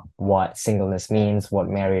 what singleness means, what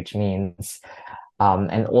marriage means,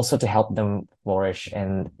 and also to help them flourish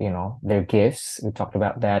in their gifts. We talked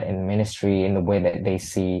about that in ministry, in the way that they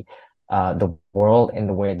see the world, in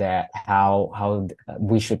the way that how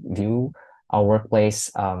we should view our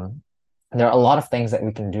workplace. There are a lot of things that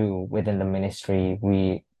we can do within the ministry.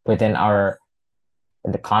 Within our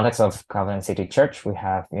in the context of Covenant City Church, we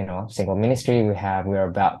have single ministry. We're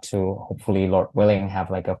about to, hopefully, Lord willing, have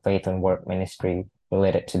like a faith and work ministry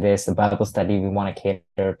related to this. The Bible study, we want to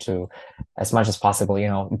cater to as much as possible,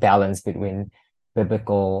 balance between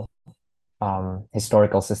biblical,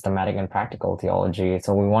 historical, systematic, and practical theology.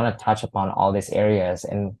 So we want to touch upon all these areas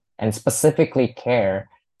and specifically care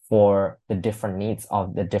for the different needs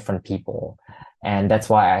of the different people. And that's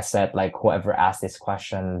why I said, like, whoever asks these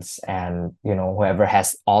questions and, whoever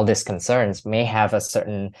has all these concerns may have a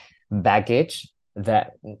certain baggage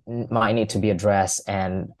that might need to be addressed.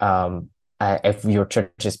 And if your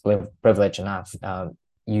church is privileged enough,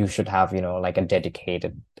 you should have, like a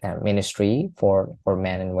dedicated ministry for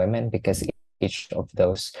men and women, because each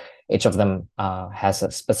each of them has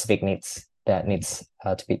a specific needs that needs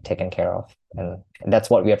to be taken care of. And that's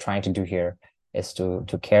what we are trying to do here, is to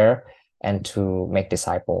care and to make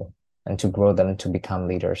disciple and to grow them to become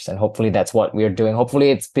leaders. And hopefully that's what we're doing. Hopefully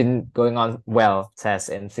it's been going on well, Tess,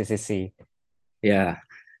 in CCC. Yeah.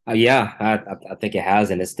 I think it has,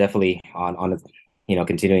 and it's definitely on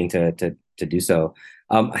continuing to do so.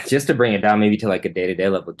 Just to bring it down maybe to like a day-to-day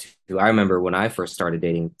level too. I remember when I first started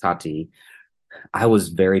dating Tati, I was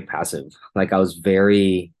very passive. Like I was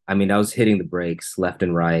hitting the brakes left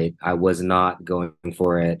and right. I was not going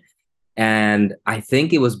for it. And I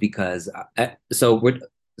think it was because we're talking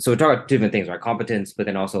about different things, right? Competence, but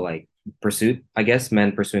then also like pursuit, I guess.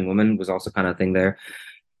 Men pursuing women was also kind of thing there.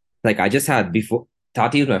 Like I just had before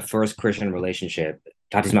Tati was my first Christian relationship.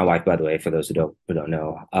 Tati's my wife, by the way, for those who don't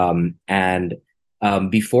know. And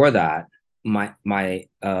before that, my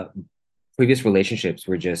previous relationships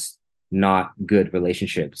were just not good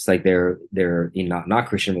relationships. Like they're not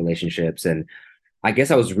Christian relationships. And I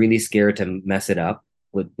guess I was really scared to mess it up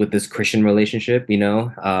with this Christian relationship,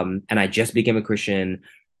 and I just became a Christian,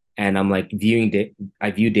 and I'm like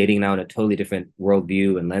I view dating now in a totally different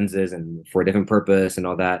worldview and lenses and for a different purpose and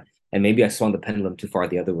all that. And maybe I swung the pendulum too far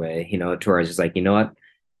the other way, to where I was just like, you know what,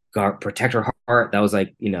 God, protect her heart. That was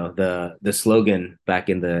like, the slogan back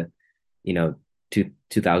in the, two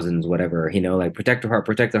thousands, whatever, like protect her heart,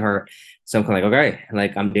 protect the heart. So I'm kind of like, okay,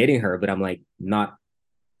 like I'm dating her, but I'm like not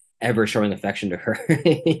ever showing affection to her,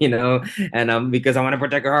 and because I want to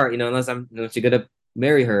protect her heart, unless you're gonna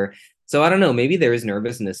marry her. So I don't know, maybe there is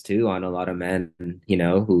nervousness too on a lot of men,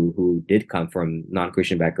 who did come from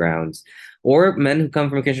non-Christian backgrounds, or men who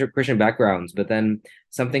come from Christian backgrounds, but then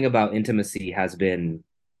something about intimacy has been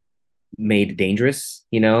made dangerous,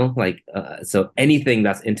 so anything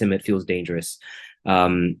that's intimate feels dangerous,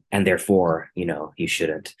 and therefore, you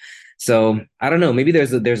shouldn't. So I don't know, maybe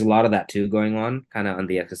there's a lot of that too going on, kind of on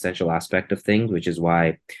the existential aspect of things, which is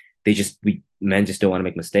why men just don't want to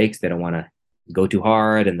make mistakes. They don't want to go too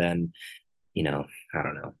hard, and then, I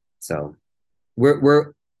don't know. So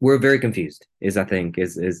we're very confused, is I think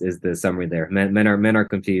is the summary there. Men are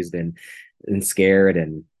confused and scared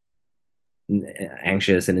and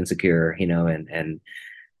anxious and insecure, and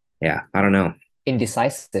yeah, I don't know.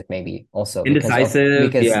 Indecisive, maybe also Indecisive,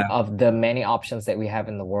 because yeah. of the many options that we have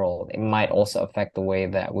in the world. It might also affect the way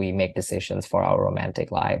that we make decisions for our romantic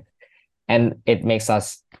life, and it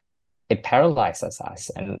paralyzes us,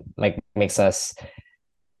 and like makes us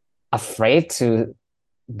afraid to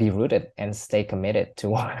be rooted and stay committed to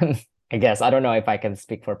one. I guess I don't know if I can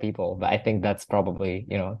speak for people, but I think that's probably,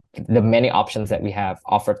 the many options that we have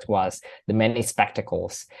offered to us, the many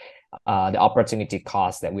spectacles, the opportunity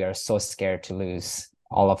cost that we are so scared to lose,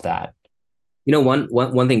 all of that.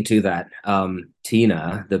 One thing too, that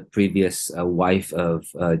Tina, the previous wife of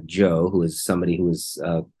Joe, who is somebody who was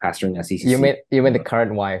pastoring at CCC. You mean the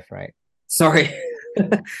current wife, right? Sorry,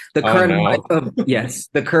 the current wife of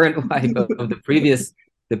the current wife of the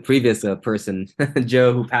previous person,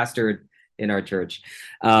 Joe, who pastored in our church.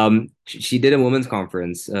 She did a women's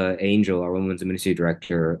conference. Angel, our women's ministry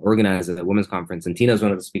director, organized a women's conference, and Tina was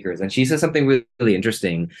one of the speakers. And she said something really, really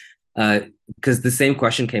interesting, because the same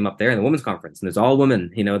question came up there in the women's conference, and there's all women,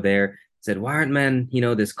 there, said, why aren't men,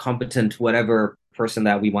 this competent whatever person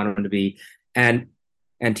that we want them to be? And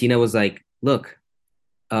Tina was like, look,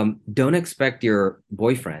 don't expect your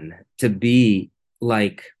boyfriend to be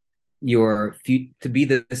like to be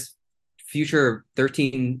this future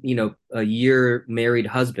 13 a year married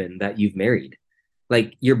husband that you've married.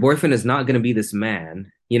 Like, your boyfriend is not going to be this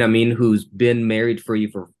man, who's been married for you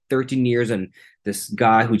for 13 years, and this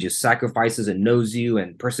guy who just sacrifices and knows you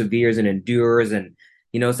and perseveres and endures, and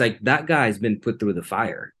it's like that guy's been put through the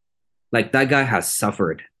fire. Like, that guy has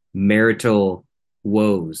suffered marital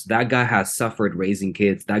woes. That guy has suffered raising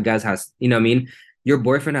kids. That guy has, your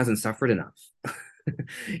boyfriend hasn't suffered enough.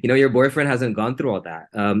 Your boyfriend hasn't gone through all that.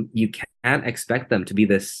 You can't expect them to be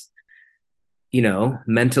this,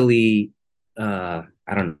 mentally, I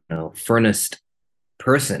don't know, furnace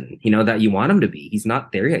person, that you want him to be. He's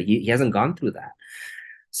not there yet. He hasn't gone through that.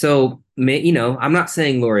 So, I'm not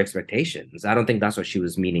saying lower expectations. I don't think that's what she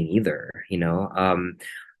was meaning either,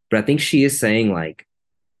 but I think she is saying, like,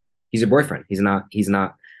 he's your boyfriend. He's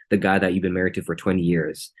not the guy that you've been married to for 20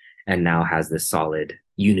 years and now has this solid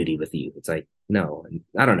unity with you. It's like, no,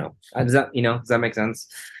 I don't know. Does that make sense?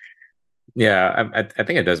 Yeah, I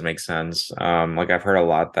think it does make sense. Like, I've heard a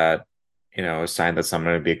lot that a sign that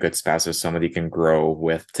someone would be a good spouse is somebody you can grow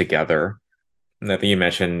with together. And I think you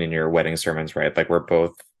mentioned in your wedding sermons, right? Like we're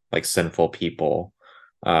both like sinful people,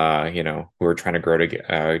 who are trying to grow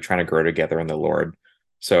together in the Lord.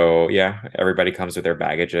 So yeah, everybody comes with their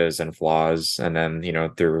baggages and flaws, and then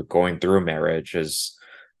through going through marriage is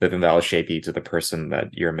the thing that will shape you to the person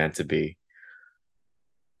that you're meant to be.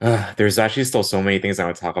 There's actually still so many things I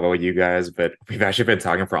want to talk about with you guys, but we've actually been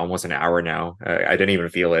talking for almost an hour now. I didn't even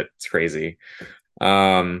feel it. It's crazy.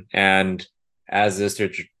 And as is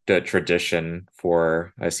the tradition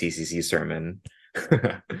for a CCC sermon,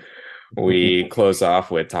 we close off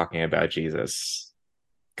with talking about Jesus.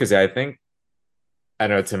 Because I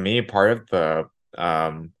know to me, part of the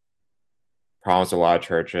problems with a lot of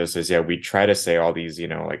churches is, yeah, we try to say all these,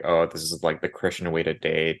 like, oh, this is like the Christian way to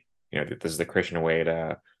date, this is the Christian way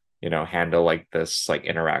to, handle like this like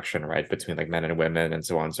interaction, right, between like men and women and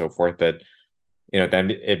so on and so forth. That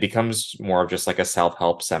then it becomes more of just like a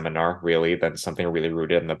self-help seminar, really, than something really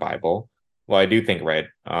rooted in the Bible. Well, I do think, right?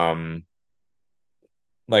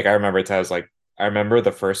 Like I remember I remember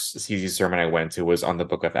the first CZ sermon I went to was on the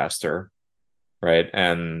Book of Esther, right?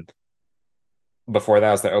 And before that,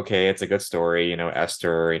 I was like, okay, it's a good story,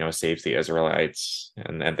 Esther, saves the Israelites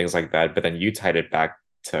and things like that. But then you tied it back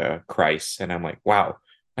to Christ, and I'm like, wow,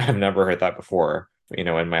 I've never heard that before, in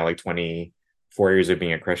my like 24 years of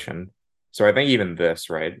being a Christian. So I think even this,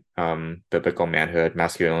 right, biblical manhood,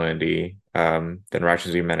 masculinity, the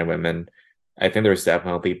interactions between men and women, I think there's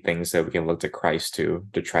definitely things that we can look to Christ to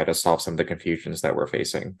try to solve some of the confusions that we're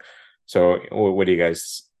facing. So what do you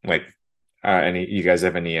guys like? Any you guys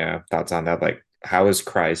have any thoughts on that? Like, how is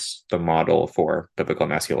Christ the model for biblical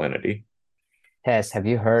masculinity? Tess, have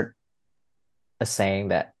you heard a saying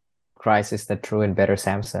that Christ is the true and better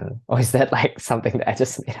Samson? Or is that like something that I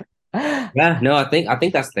just made up? Yeah, no, I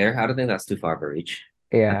think that's there. I don't think that's too far of a reach.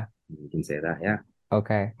 Yeah. You can say that, yeah.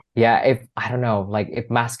 Okay. Yeah, if I don't know, like if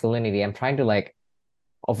masculinity, I'm trying to like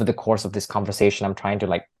over the course of this conversation, I'm trying to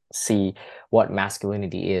like see what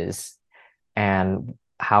masculinity is and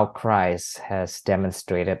how Christ has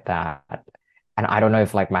demonstrated that. And I don't know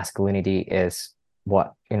if like masculinity is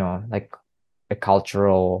what, like a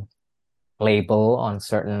cultural label on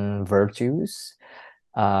certain virtues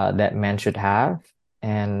that men should have.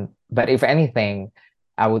 And but if anything,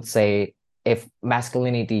 I would say if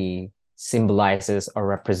masculinity symbolizes or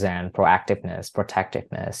represent proactiveness,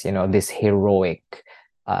 protectiveness, this heroic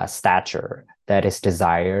stature that is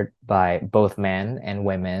desired by both men and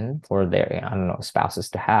women for their, I don't know, spouses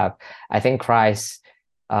to have. I think Christ,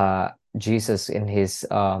 Jesus in his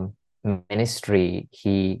ministry,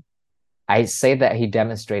 I say that he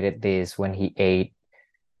demonstrated this when he ate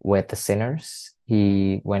with the sinners.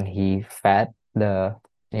 When he fed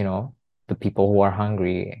you know, the people who are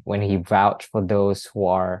hungry, when he vouched for those who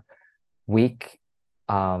are weak,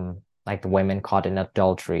 like the women caught in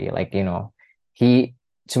adultery, like, he,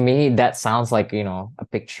 to me, that sounds like, a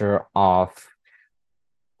picture of,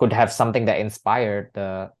 could have something that inspired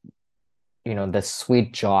the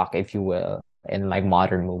sweet jock, if you will, in like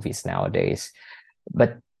modern movies nowadays.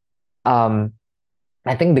 But um,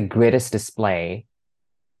 I think the greatest display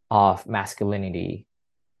of masculinity,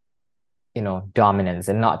 dominance,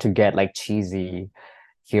 and not to get like cheesy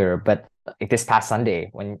here, but like this past Sunday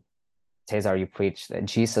when Tezar, you preached that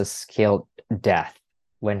Jesus killed death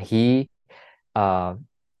when he uh,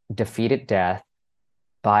 defeated death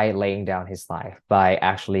by laying down his life, by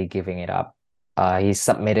actually giving it up. He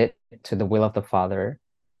submitted to the will of the Father,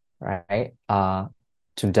 right? To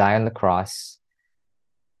die on the cross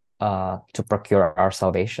to procure our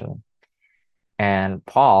salvation. And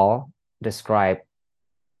Paul described,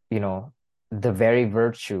 the very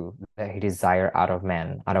virtue that he desired out of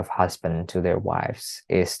men, out of husband to their wives,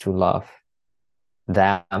 is to love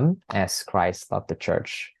them as Christ loved the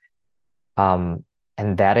church. And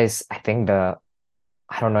that is, I think, I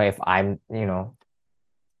don't know if I'm,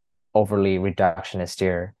 overly reductionist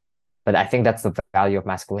here, but I think that's the value of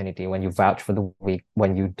masculinity. When you vouch for the weak,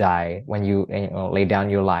 when you die, when you, lay down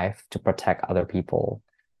your life to protect other people.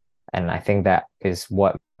 And I think that is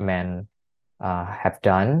what men have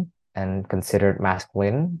done and considered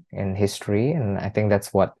masculine in history. And I think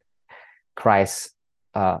that's what Christ,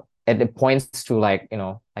 it points to, like,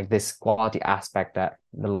 like this quality aspect that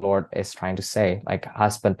the Lord is trying to say, like,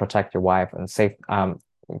 husband, protect your wife and save,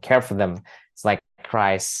 care for them. It's like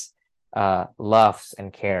Christ loves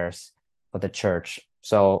and cares for the church.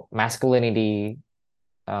 So masculinity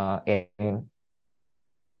in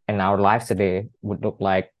our lives today would look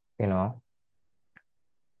like,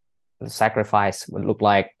 sacrifice, would look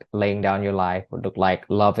like laying down your life, would look like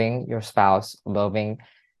loving your spouse, loving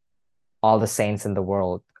all the saints in the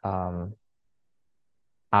world,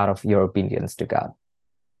 out of your obedience to God.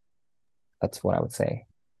 That's what I would say.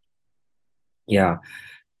 Yeah,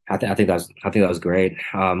 I think that was great.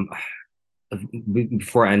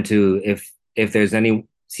 Before I end too, if there's any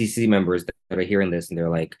CC members that are hearing this and they're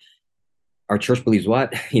like, our church believes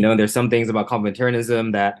what? There's some things about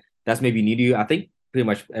complementarianism that's maybe new to you. I think pretty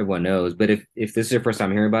much everyone knows. But if this is your first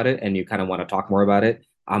time hearing about it and you kind of want to talk more about it,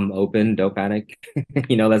 I'm open. Don't panic.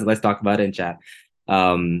 Let's talk about it in chat,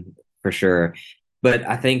 um, for sure. But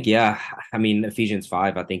I think, yeah, I mean, Ephesians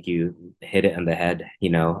 5, I think you hit it on the head.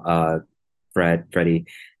 Freddy.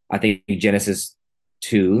 I think Genesis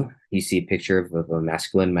 2, you see a picture of a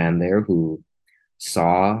masculine man there who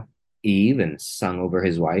saw Eve and sung over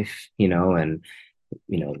his wife, and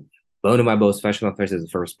you know, Bone of My Bow Special Affairs is the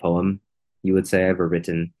first poem you would say ever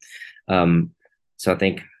written. So I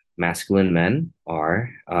think masculine men are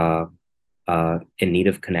in need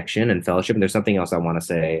of connection and fellowship. And there's something else I want to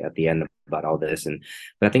say at the end about all this.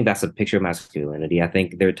 But I think that's a picture of masculinity. I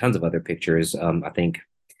think there are tons of other pictures. I think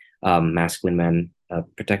masculine men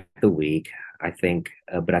protect the weak. I think,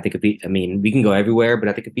 but I think we can go everywhere, but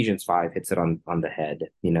I think Ephesians 5 hits it on the head.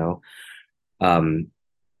 Um,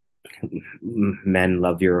 Men,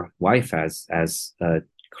 love your wife as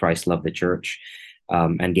Christ loved the church,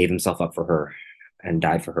 and gave himself up for her and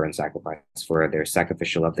died for her and sacrificed for her. There's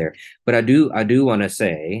sacrificial love there. But I do want to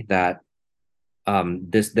say that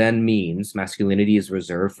this then means masculinity is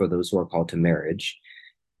reserved for those who are called to marriage,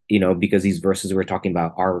 because these verses we're talking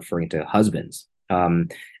about are referring to husbands.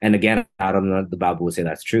 And again, I don't know if the Bible would say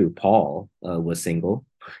that's true. Paul was single.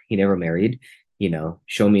 He never married.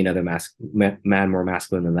 Show me another man more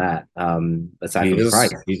masculine than that, aside from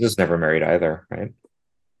Christ. Jesus never married either, right?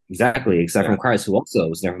 Exactly, except from Christ, who also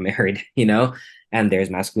was never married, and there's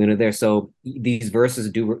masculinity there. So these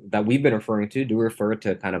verses that we've been referring to do refer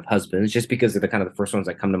to kind of husbands, just because they're the kind of the first ones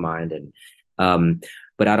that come to mind. And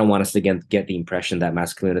but I don't want us to get the impression that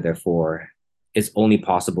masculinity, therefore, is only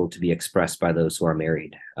possible to be expressed by those who are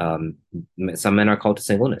married. Some men are called to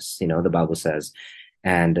singleness, the Bible says,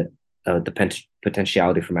 and the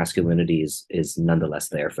potentiality for masculinity is nonetheless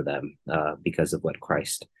there for them, because of what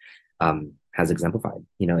Christ has exemplified,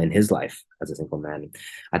 in his life as a single man.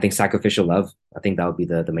 I think sacrificial love, I think that would be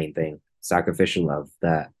the main thing. Sacrificial love,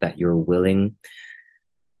 that you're willing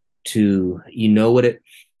to, what it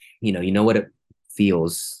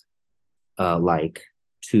feels like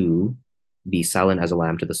to be silent as a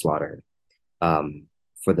lamb to the slaughter,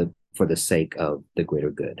 for the sake of the greater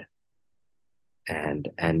good.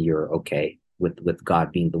 And you're okay with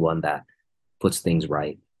God being the one that puts things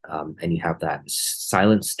right. And you have that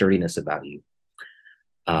silent sturdiness about you.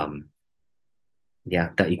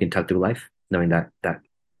 That you can tug through life, knowing that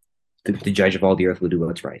the judge of all the earth will do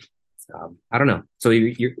what's right. I don't know. So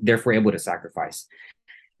you're therefore able to sacrifice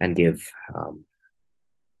and give.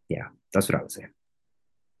 That's what I would say.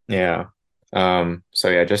 Yeah. So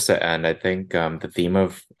yeah, just to end, I think the theme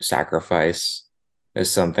of sacrifice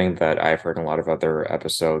is something that I've heard in a lot of other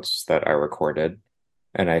episodes that I recorded.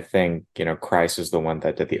 And I think, Christ is the one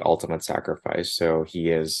that did the ultimate sacrifice. So he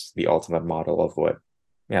is the ultimate model of what,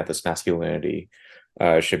 this masculinity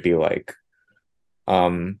should be like.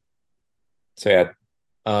 So yeah,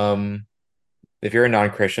 if you're a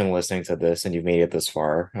non-Christian listening to this and you've made it this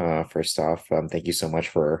far, first off, thank you so much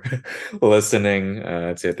for listening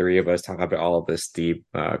to three of us talk about all of this deep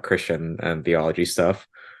Christian and theology stuff.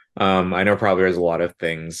 I know probably there's a lot of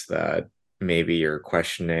things that maybe you're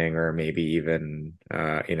questioning or maybe even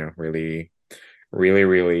really really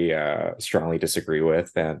really strongly disagree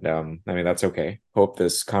with, and that's okay. Hope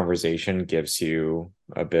this conversation gives you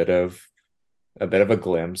a bit of a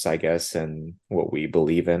glimpse, I guess, in what we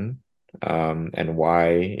believe in, and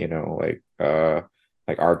why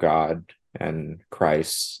like our God and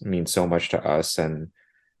Christ mean so much to us and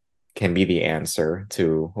can be the answer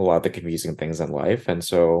to a lot of the confusing things in life. And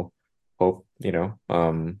so hope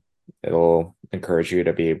it'll encourage you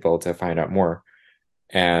to be able to find out more.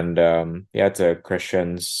 And to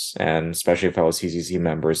Christians and especially fellow CCC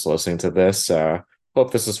members listening to this,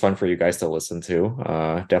 hope this is fun for you guys to listen to.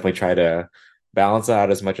 Definitely try to balance that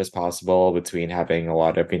out as much as possible between having a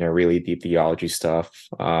lot of really deep theology stuff,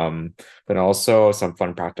 but also some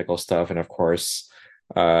fun practical stuff, and of course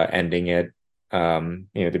ending it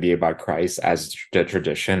to be about Christ as the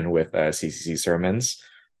tradition with CCC sermons.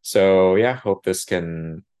 So yeah, hope this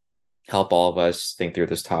can help all of us think through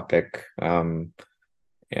this topic in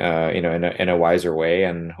a wiser way,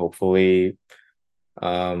 and hopefully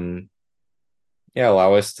allow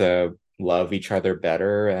us to love each other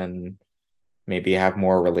better and maybe have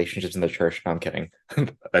more relationships in the church. No, I'm kidding.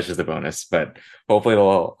 That's just a bonus, but hopefully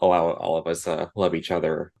it'll allow all of us to love each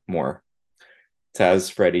other more.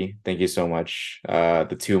 Taz, Freddy, thank you so much.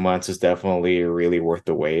 The 2 months is definitely really worth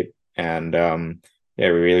the wait. And yeah,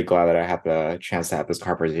 we're really glad that I had the chance to have this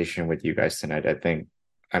conversation with you guys tonight.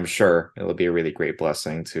 I'm sure it'll be a really great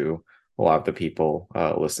blessing to a lot of the people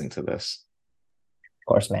listening to this. Of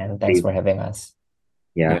course, man. Thanks for having us.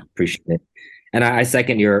 Yeah, Yeah. appreciate it. And I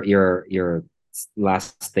second your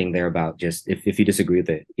last thing there about just if you disagree with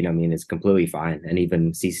it, you know, I mean, it's completely fine. And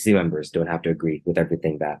even CCC members don't have to agree with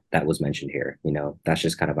everything that was mentioned here. You know, that's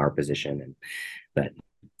just kind of our position. And but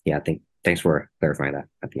yeah, I think thanks for clarifying that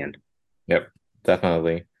at the end. Yep,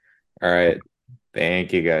 definitely. All right.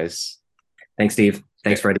 Thank you guys. Thanks, Steve.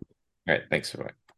 Thanks, Okay. Freddie. All right. Thanks. Bye.